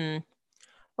 Well,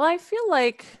 I feel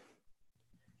like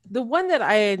the one that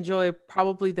I enjoy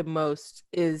probably the most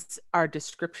is our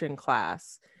description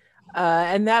class.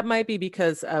 And that might be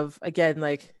because of, again,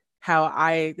 like how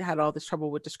I had all this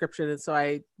trouble with description. And so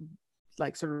I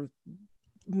like sort of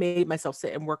made myself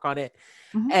sit and work on it.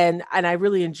 Mhm. And I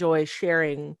really enjoy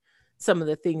sharing some of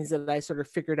the things that I sort of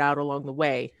figured out along the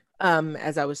way.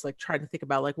 As I was like trying to think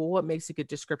about like, well, what makes a good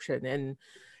description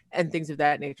and things of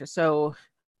that nature. So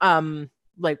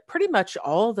like pretty much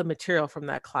all the material from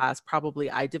that class probably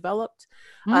I developed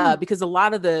because a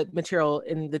lot of the material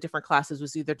in the different classes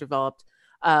was either developed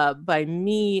by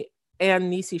me and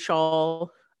Nisi Shaw,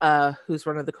 who's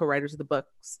one of the co-writers of the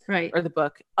books, Right. or the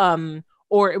book,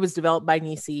 or it was developed by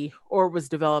Nisi, or it was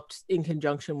developed in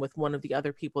conjunction with one of the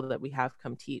other people that we have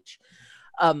come teach.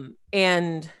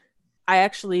 And I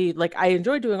actually, like, I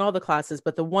enjoy doing all the classes,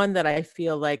 but the one that I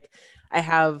feel like I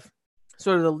have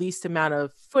sort of the least amount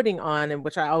of footing on, and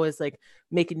which I always like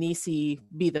make Nisi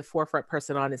be the forefront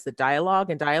person on, is the dialogue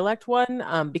and dialect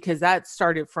one, because that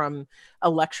started from a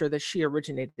lecture that she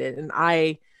originated. And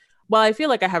well, I feel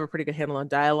like I have a pretty good handle on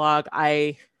dialogue.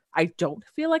 I don't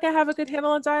feel like I have a good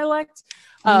handle on dialect,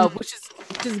 which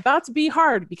is about to be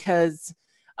hard because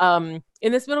in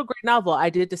this middle grade novel, I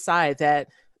did decide that,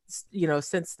 you know,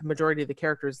 since the majority of the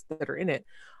characters that are in it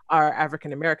are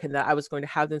African American, that I was going to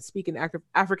have them speak in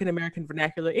African American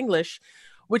vernacular English,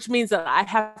 which means that I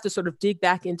have to sort of dig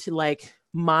back into like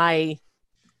my,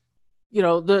 you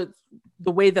know, the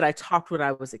way that I talked when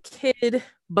I was a kid,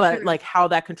 but like how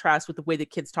that contrasts with the way that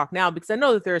kids talk now, because I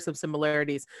know that there are some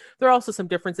similarities. There are also some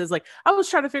differences. Like I was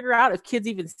trying to figure out if kids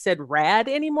even said rad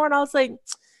anymore, and I was like,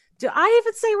 do I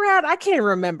even say rad? I can't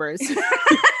remember.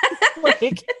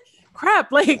 Like,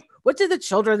 crap, like what do the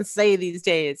children say these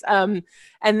days? And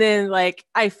then like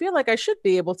I feel like I should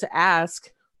be able to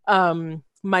ask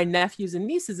my nephews and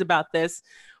nieces about this,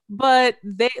 but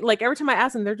they, like, every time I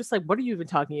ask them, they're just like, what are you even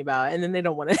talking about? And then they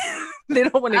don't want to they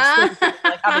don't want to explain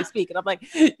like how they speak, and I'm like,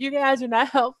 you guys are not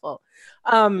helpful.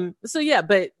 So yeah,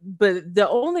 but the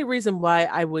only reason why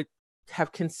I would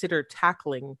have considered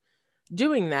tackling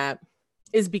doing that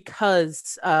is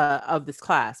because of this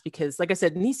class, because like I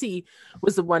said, Nisi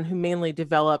was the one who mainly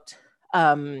developed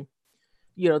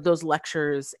you know, those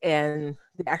lectures and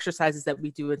the exercises that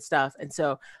we do and stuff. And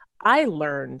so I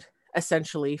learned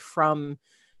essentially from,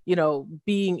 you know,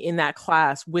 being in that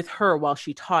class with her while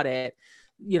she taught it,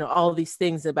 you know, all these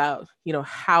things about, you know,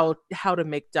 how to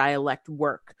make dialect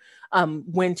work,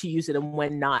 when to use it and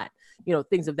when not, you know,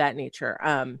 things of that nature.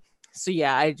 So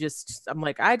yeah, I'm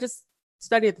like, I just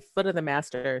study at the foot of the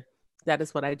master. That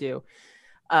is what I do.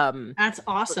 That's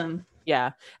awesome.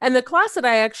 Yeah. And the class that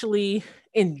I actually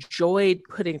enjoyed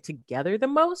putting together the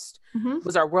most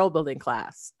was our world building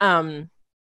class. And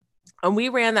we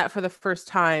ran that for the first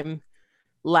time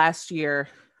last year.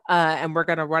 And we're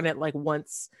going to run it like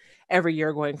once every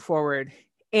year going forward.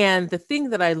 And the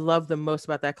thing that I love the most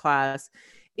about that class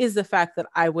is the fact that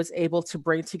I was able to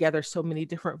bring together so many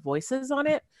different voices on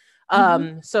it.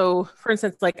 So for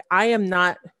instance, like I am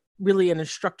not really an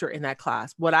instructor in that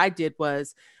class. What I did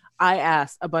was I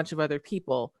asked a bunch of other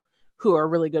people who are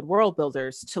really good world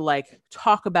builders to like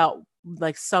talk about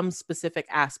like some specific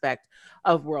aspect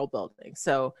of world building.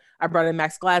 So I brought in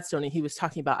Max Gladstone and he was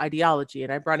talking about ideology,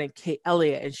 and I brought in Kate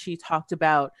Elliott and she talked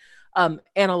about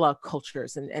analog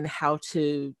cultures and how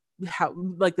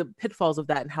like the pitfalls of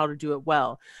that and how to do it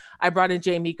well. I brought in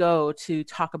Jamie Go to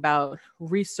talk about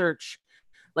research,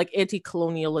 like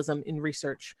anti-colonialism in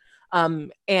research,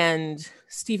 and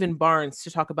Stephen Barnes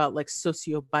to talk about like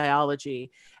sociobiology,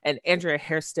 and Andrea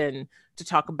Hairston to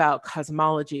talk about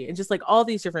cosmology, and just like all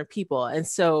these different people. And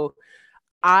so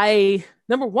I,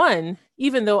 number one,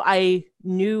 even though I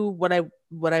knew what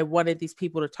I wanted these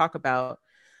people to talk about,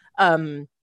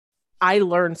 I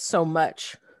learned so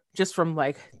much just from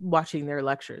like watching their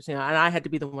lectures, you know, and I had to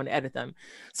be the one to edit them.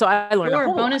 So I learned a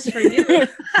whole bonus lot. for you.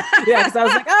 Yeah, because I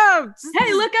was like, oh,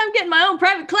 hey, look, I'm getting my own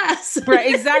private class.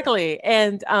 Right, exactly.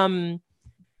 And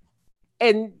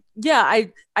yeah,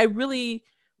 I really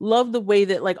love the way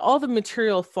that like all the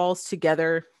material falls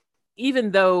together,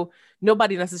 even though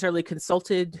nobody necessarily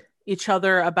consulted each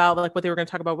other about like what they were going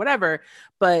to talk about, whatever.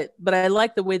 But I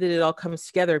like the way that it all comes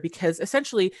together, because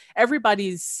essentially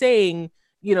everybody's saying,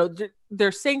 you know,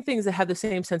 they're saying things that have the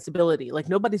same sensibility. Like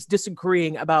nobody's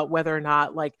disagreeing about whether or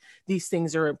not like these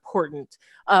things are important.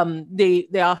 They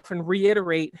often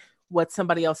reiterate what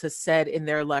somebody else has said in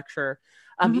their lecture.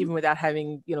 even without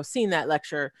having, seen that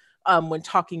lecture, when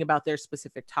talking about their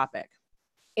specific topic.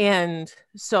 And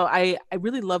so I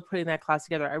really love putting that class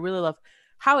together. I really love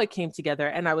how it came together.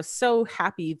 And I was so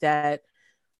happy that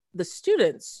the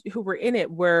students who were in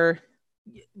it were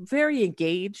very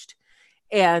engaged,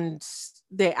 and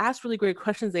they asked really great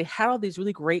questions. They had all these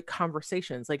really great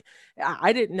conversations. Like,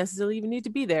 I didn't necessarily even need to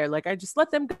be there. Like, I just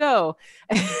let them go,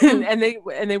 and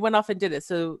they went off and did it.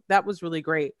 So that was really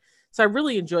great. So I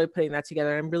really enjoyed putting that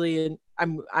together.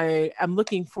 I'm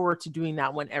looking forward to doing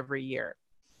that one every year.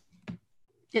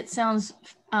 It sounds,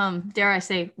 dare I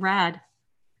say, rad.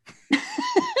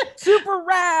 Super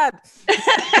rad.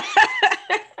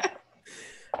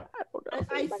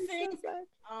 I think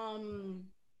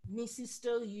Nisi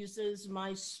still uses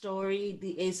my story,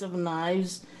 The Ace of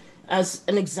Knives, as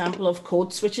an example of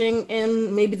code switching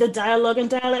in maybe the dialogue and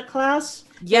dialect class.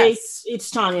 Yes. Hey,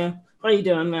 it's Tanya. How are you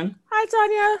doing, man? Hi,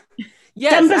 Tanya.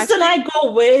 Yes, Tempest and I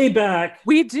go way back.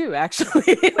 We do,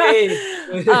 actually.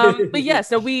 But yeah,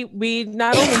 so we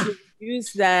not only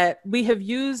use that, we have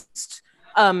used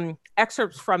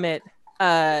excerpts from it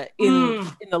in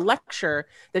the lecture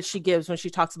that she gives when she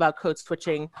talks about code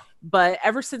switching. But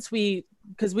ever since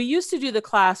because we used to do the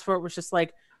class where it was just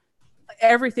like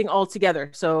everything all together.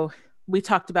 So we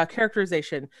talked about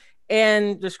characterization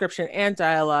and description and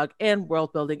dialogue and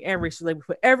world building and research. Like, we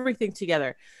put everything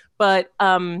together. But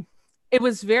it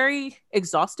was very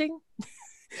exhausting,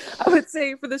 I would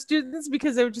say, for the students,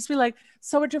 because they would just be like,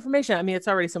 so much information. I mean, it's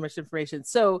already so much information.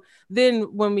 So then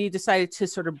when we decided to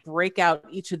sort of break out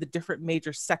each of the different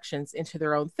major sections into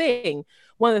their own thing,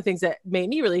 one of the things that made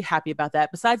me really happy about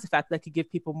that, besides the fact that I could give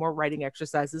people more writing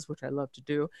exercises, which I love to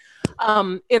do,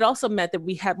 it also meant that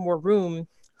we had more room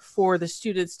for the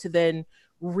students to then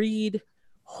read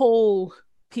whole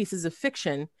pieces of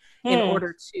fiction in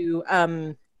order to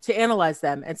analyze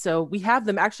them. And so we have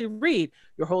them actually read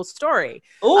your whole story.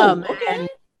 Okay.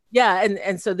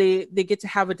 And so they get to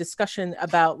have a discussion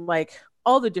about like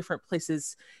all the different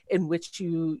places in which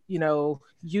you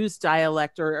use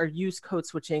dialect or use code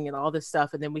switching and all this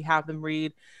stuff. And then we have them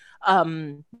read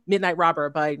Midnight Robber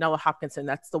by Noah Hopkinson.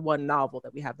 That's the one novel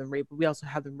that we have them read, but we also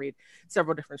have them read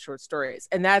several different short stories.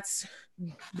 And that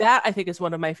I think is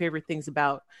one of my favorite things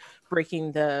about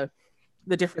breaking the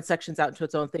different sections out into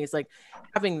its own thing. Is like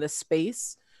having the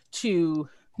space to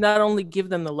not only give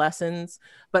them the lessons,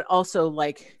 but also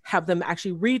like have them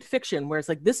actually read fiction where it's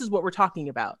like, this is what we're talking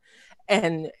about,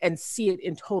 and see it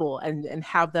in total, and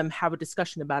have them have a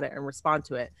discussion about it and respond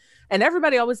to it. And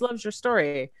everybody always loves your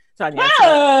story, Tanya.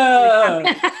 Yeah.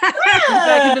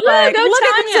 I can be like, look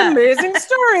at this amazing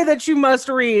story that you must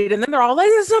read. And then they're all like,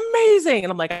 this is amazing.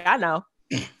 And I'm like, I know.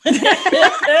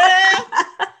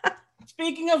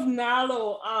 Speaking of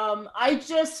Nalo, I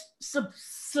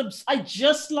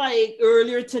just like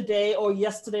earlier today or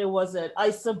yesterday was it,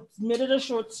 I submitted a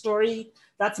short story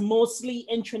that's mostly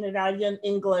in Trinidadian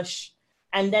English,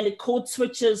 and then it code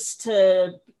switches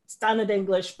to standard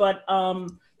English. But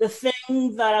the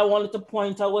thing that I wanted to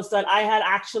point out was that I had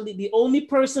actually, the only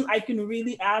person I can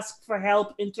really ask for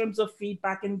help in terms of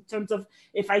feedback, in terms of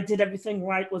if I did everything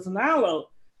right, was Nalo.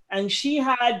 And she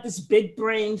had this big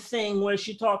brain thing where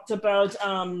she talked about,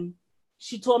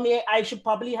 she told me I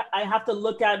have to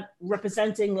look at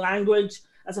representing language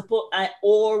as opposed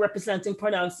or representing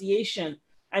pronunciation.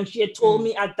 And she had told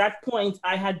me at that point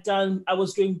I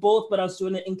was doing both, but I was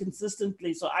doing it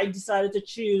inconsistently. So I decided to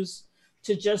choose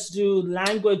to just do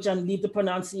language and leave the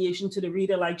pronunciation to the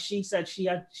reader, like she said she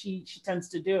tends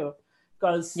to do,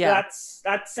 because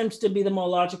that seems to be the more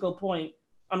logical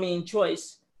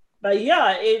choice. But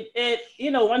yeah, it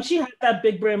when she had that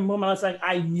big brain moment, I was like,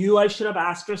 I knew I should have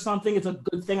asked her something. It's a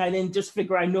good thing I didn't just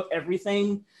figure I know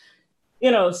everything.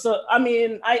 So I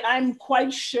mean, I'm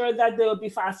quite sure that they would be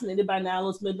fascinated by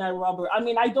Nalo's Midnight Robber. I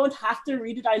mean, I don't have to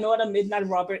read it. I know what a Midnight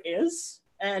Robber is.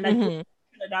 And I didn't know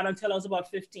that until I was about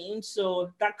 15.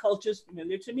 So that culture is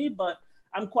familiar to me, but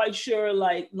I'm quite sure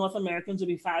like North Americans would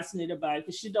be fascinated by it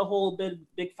because she did a whole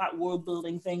big fat world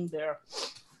building thing there.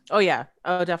 Oh yeah.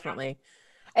 Oh, definitely.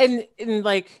 And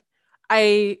like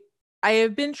I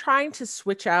have been trying to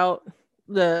switch out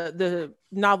the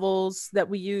novels that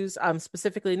we use,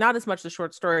 specifically not as much the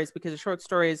short stories, because the short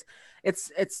stories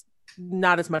it's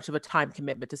not as much of a time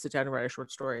commitment to sit down and write a short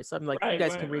story. So I'm like, you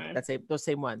guys can read those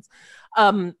same ones.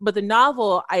 But the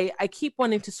novel I keep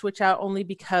wanting to switch out only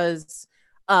because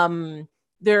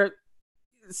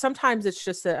sometimes it's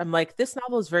just that I'm like, this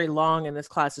novel is very long and this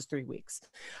class is 3 weeks.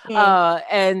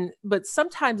 But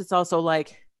sometimes it's also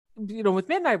like, with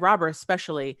Midnight Robber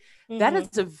especially, that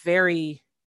is a very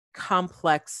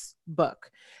complex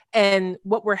book. And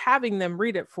what we're having them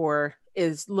read it for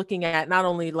is looking at not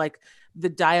only like the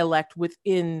dialect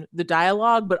within the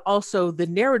dialogue, but also the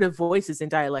narrative voices in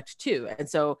dialect too. And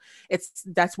so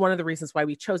that's one of the reasons why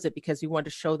we chose it, because we wanted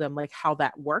to show them like how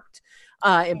that worked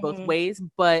in both ways.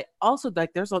 But also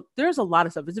like there's a lot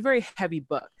of stuff. It's a very heavy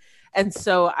book. And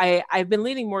so I've been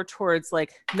leaning more towards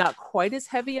like not quite as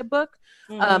heavy a book,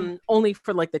 only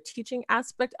for like the teaching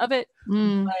aspect of it.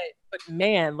 But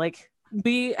man, like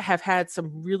we have had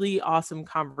some really awesome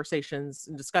conversations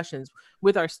and discussions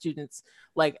with our students,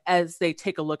 like as they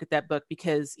take a look at that book,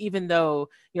 because even though,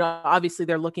 you know, obviously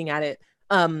they're looking at it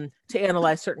to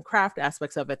analyze certain craft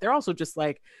aspects of it, they're also just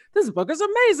like, this book is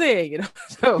amazing, you know.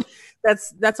 So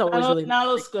that's always really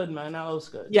Nalo's good, man. Nalo's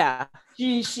good. Yeah,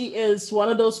 she is one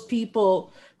of those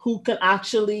people who can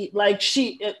actually, like,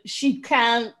 she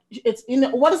can, it's, you know,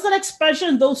 what is that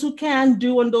expression, those who can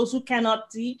do and those who cannot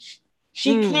teach?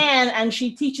 She can, and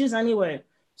she teaches anyway.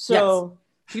 So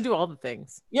she can do all the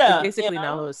things. Yeah, like basically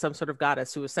Nalo is some sort of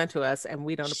goddess who was sent to us, and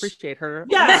we don't appreciate her.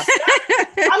 Yes.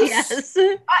 Yes.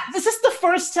 This is the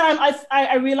first time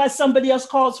I realized somebody else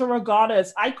calls her a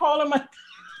goddess. I call her my.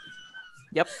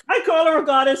 Yep. I call her a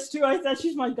goddess too. I thought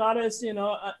she's my goddess. You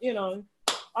know.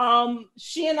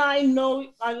 She and I know.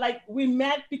 We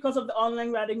met because of the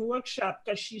online writing workshop,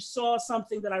 because she saw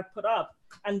something that I put up,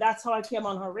 and that's how I came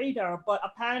on her radar. But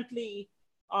apparently,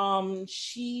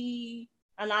 she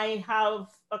and I have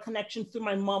a connection through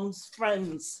my mom's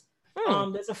friends.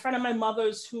 There's a friend of my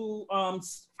mother's who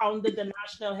founded the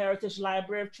National Heritage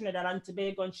Library of Trinidad and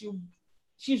Tobago, and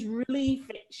she's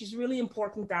really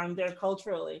important down there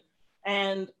culturally.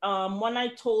 And when I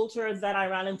told her that I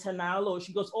ran into Nalo,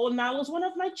 she goes, "Oh, Nalo's one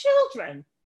of my children,"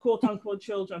 quote unquote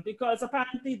children, because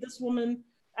apparently this woman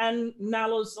and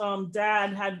Nalo's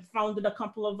dad had founded a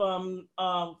couple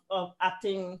of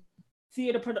acting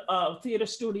theater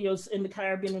studios in the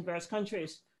Caribbean and various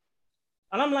countries.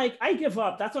 And I'm like, I give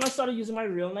up. That's when I started using my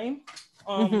real name.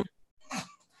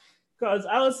 Because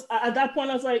I was, at that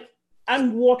point, I was like,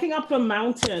 I'm walking up a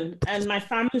mountain and my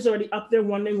family's already up there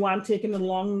wondering why I'm taking the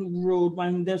long road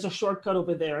when there's a shortcut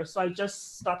over there. So I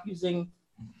just stopped using,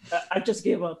 I just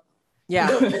gave up. Yeah.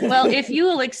 Well, if you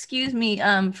will excuse me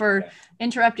for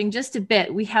interrupting just a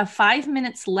bit, we have 5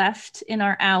 minutes left in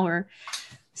our hour.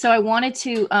 So I wanted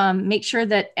to make sure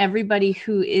that everybody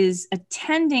who is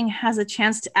attending has a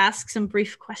chance to ask some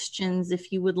brief questions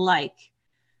if you would like.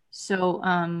 So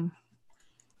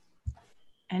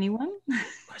anyone?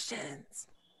 Questions.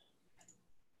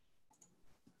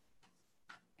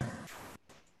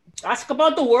 Ask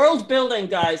about the world building,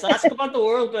 guys. Ask about the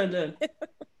world building.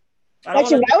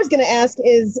 Actually, what I was going to ask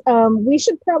is we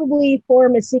should probably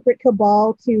form a secret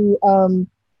cabal to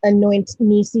anoint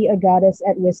Nisi a goddess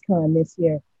at WisCon this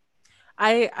year.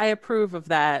 I approve of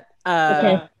that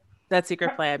that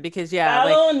secret plan, because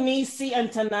follow Nisi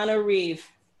and Tanana Reeve.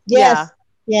 Yes.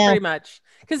 Yeah. Pretty much.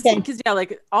 Because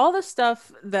like all the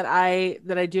stuff that I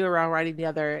do around writing the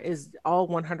other is all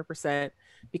 100%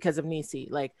 because of Nisi.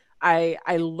 Like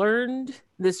I learned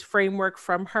this framework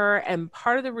from her, and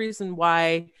part of the reason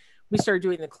why we started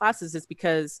doing the classes is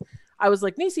because I was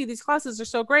like, Nisi, these classes are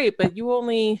so great, but you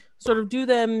only sort of do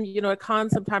them, you know, at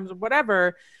cons sometimes or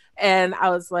whatever. And I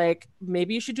was like,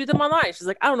 maybe you should do them online. She's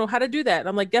like, I don't know how to do that. And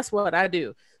I'm like, guess what? I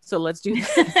do. So let's do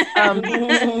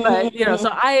that. But, you know, so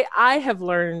I have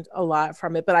learned a lot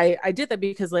from it. But I did that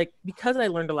because I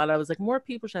learned a lot. I was like, more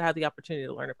people should have the opportunity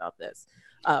to learn about this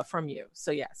from you.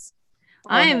 So yes.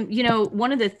 I am, you know,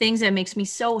 one of the things that makes me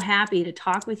so happy to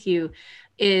talk with you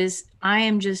is I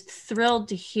am just thrilled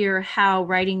to hear how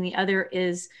writing the other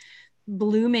is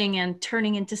blooming and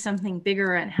turning into something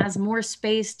bigger and has more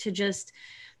space to just,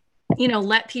 you know,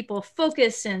 let people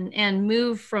focus and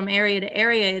move from area to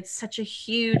area. It's such a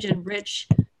huge and rich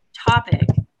topic.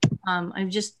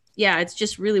 It's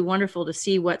just really wonderful to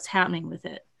see what's happening with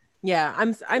it. Yeah,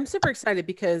 I'm super excited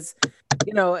because,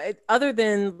 you know, other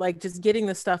than like just getting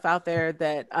the stuff out there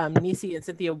that Nisi and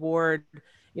Cynthia Ward,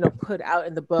 you know, put out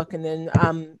in the book, and then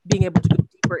being able to go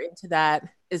deeper into that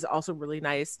is also really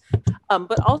nice.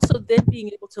 But also then being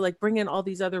able to like bring in all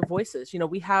these other voices. You know,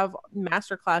 we have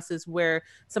master classes where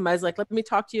somebody's like, let me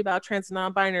talk to you about trans and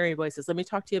non-binary voices. Let me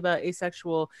talk to you about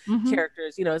asexual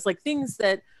characters. You know, it's like things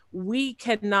that we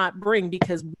cannot bring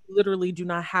because we literally do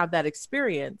not have that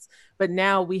experience. But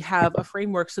now we have a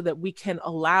framework so that we can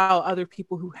allow other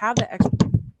people who have the expertise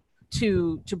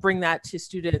to bring that to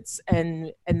students.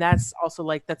 And that's also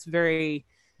like, it's very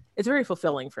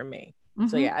fulfilling for me.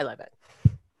 So yeah, I love it.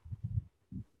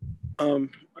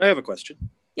 I have a question.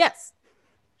 Yes.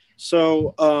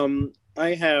 So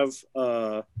I have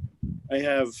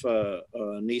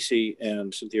Nisi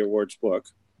and Cynthia Ward's book,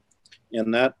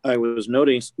 and that I was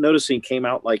noticing came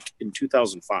out like in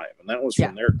 2005, and that was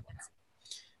from their class.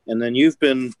 And then you've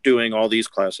been doing all these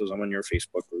classes. I'm on your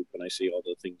Facebook group, and I see all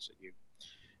the things that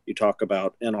you talk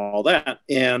about and all that.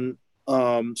 And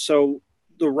so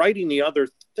the writing the other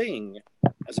thing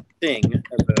as a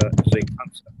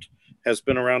concept has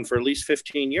been around for at least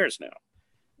 15 years now.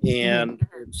 And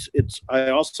it's I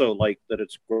also like that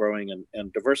it's growing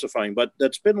and diversifying, but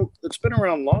it's been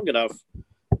around long enough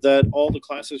that all the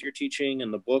classes you're teaching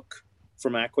and the book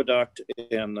from Aqueduct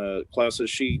and the classes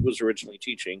she was originally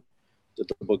teaching that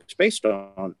the book's based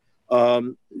on,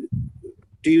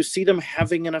 do you see them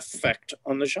having an effect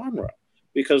on the genre?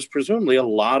 Because presumably a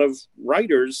lot of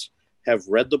writers have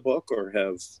read the book or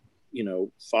have,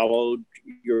 followed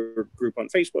your group on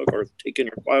Facebook or taken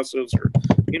your classes, or,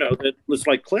 that it's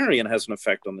like Clarion has an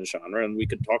effect on the genre. And we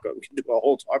could do a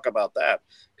whole talk about that,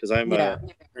 because I'm a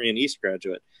Clarion East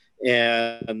graduate.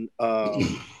 And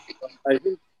I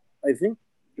think,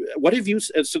 what have you,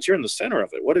 since you're in the center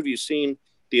of it, what have you seen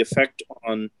the effect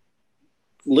on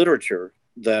literature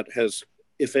that has,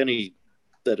 if any,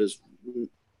 that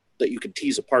you could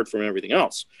tease apart from everything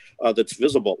else, that's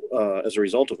visible as a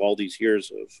result of all these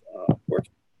years of work?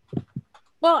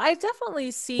 Well, I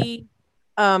definitely see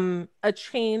a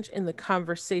change in the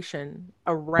conversation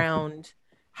around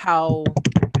how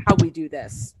we do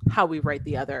this, how we write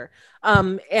the other.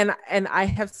 And I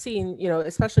have seen,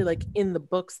 especially like in the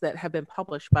books that have been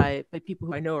published by people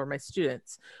who I know are my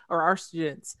students or our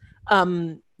students,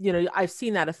 I've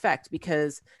seen that effect,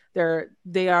 because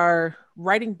they are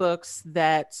writing books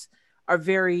that are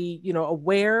very,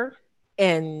 aware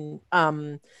and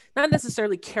not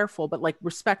necessarily careful, but like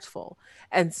respectful.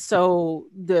 And so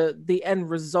the end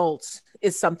result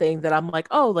is something that I'm like,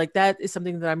 oh, like that is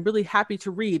something that I'm really happy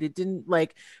to read. It didn't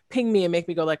like ping me and make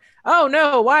me go like, oh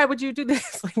no, why would you do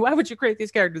this? Like, why would you create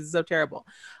these characters? It's so terrible.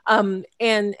 And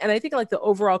I think like the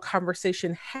overall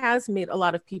conversation has made a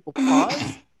lot of people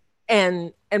pause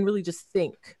and really just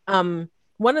think.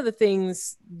 One of the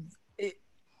things,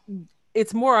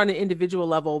 it's more on an individual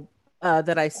level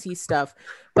that I see stuff.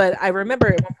 But I remember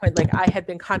at one point, like I had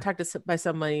been contacted by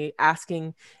somebody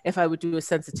asking if I would do a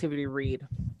sensitivity read.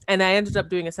 And I ended up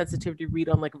doing a sensitivity read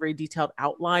on like a very detailed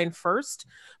outline first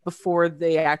before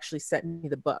they actually sent me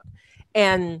the book.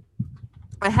 And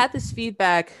I had this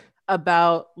feedback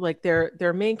about like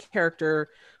their main character,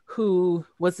 who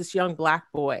was this young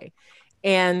Black boy.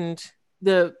 And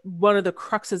one of the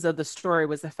cruxes of the story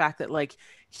was the fact that like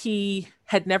he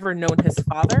had never known his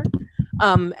father.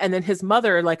 And then his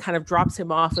mother like kind of drops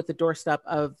him off at the doorstep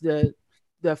of the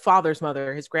father's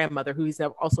mother, his grandmother, who he's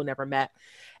also never met.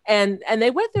 And they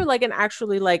went through like, and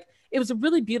actually like, it was a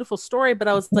really beautiful story, but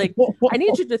I was like, I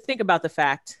need you to think about the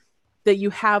fact that you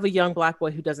have a young Black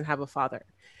boy who doesn't have a father.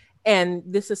 And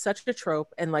this is such a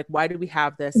trope. And like, why do we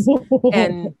have this?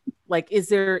 And like, is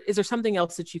there something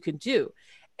else that you can do?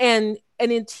 And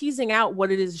in teasing out what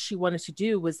it is she wanted to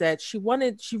do was that she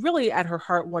really at her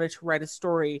heart wanted to write a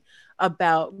story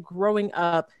about growing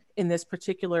up in this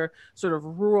particular sort of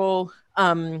rural,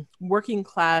 working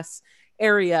class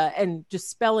area, and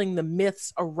dispelling the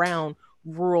myths around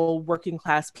rural working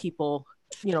class people,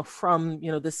 from,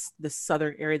 this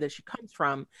southern area that she comes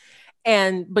from.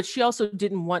 But she also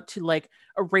didn't want to like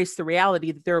erase the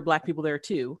reality that there are Black people there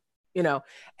too.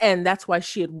 And that's why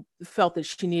she had felt that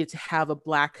she needed to have a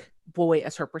Black boy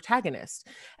as her protagonist.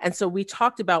 And so we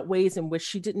talked about ways in which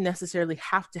she didn't necessarily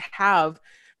have to have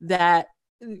that,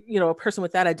 a person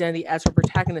with that identity as her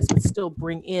protagonist, but still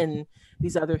bring in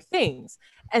these other things.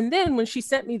 And then when she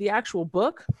sent me the actual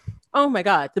book, oh my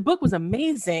God, the book was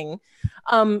amazing.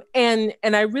 And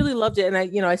I really loved it.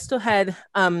 And I still had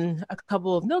a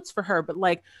couple of notes for her, but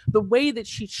like the way that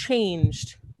she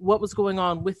changed what was going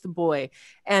on with the boy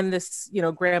and this,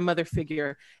 grandmother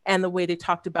figure, and the way they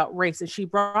talked about race. And she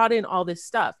brought in all this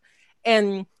stuff.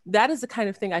 And that is the kind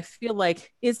of thing I feel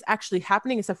like is actually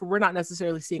happening, except for we're not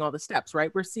necessarily seeing all the steps,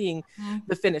 right? We're seeing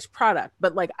the finished product.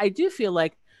 But like, I do feel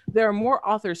like there are more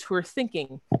authors who are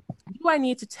thinking, do I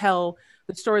need to tell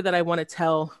the story that I want to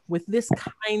tell with this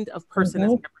kind of person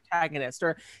as my protagonist?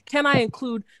 Or can I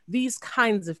include these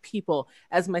kinds of people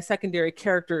as my secondary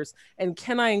characters? And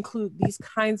can I include these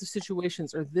kinds of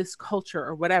situations or this culture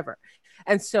or whatever?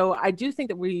 And so I do think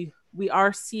that we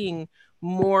are seeing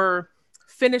more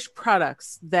finished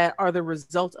products that are the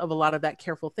result of a lot of that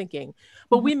careful thinking.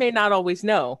 But we may not always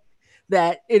know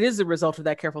that it is a result of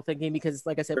that careful thinking, because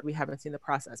like I said, we haven't seen the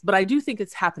process. But I do think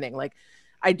it's happening. Like,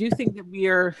 I do think that we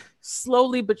are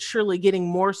slowly but surely getting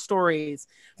more stories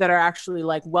that are actually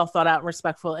like well thought out and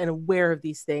respectful and aware of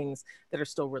these things that are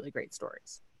still really great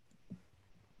stories.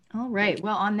 All right.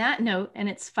 Well, on that note, and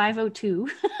it's 5:02,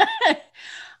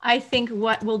 I think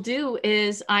what we'll do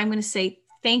is I'm going to say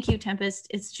Thank you, Tempest.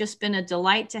 It's just been a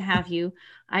delight to have you.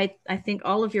 I think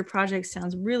all of your projects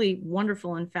sounds really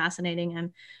wonderful and fascinating.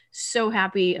 I'm so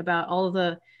happy about all of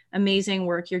the amazing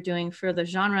work you're doing for the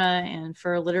genre and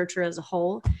for literature as a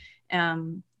whole.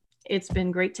 It's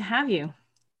been great to have you.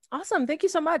 Awesome. Thank you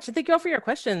so much. Thank you all for your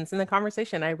questions and the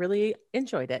conversation. I really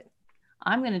enjoyed it.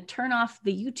 I'm going to turn off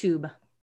the YouTube.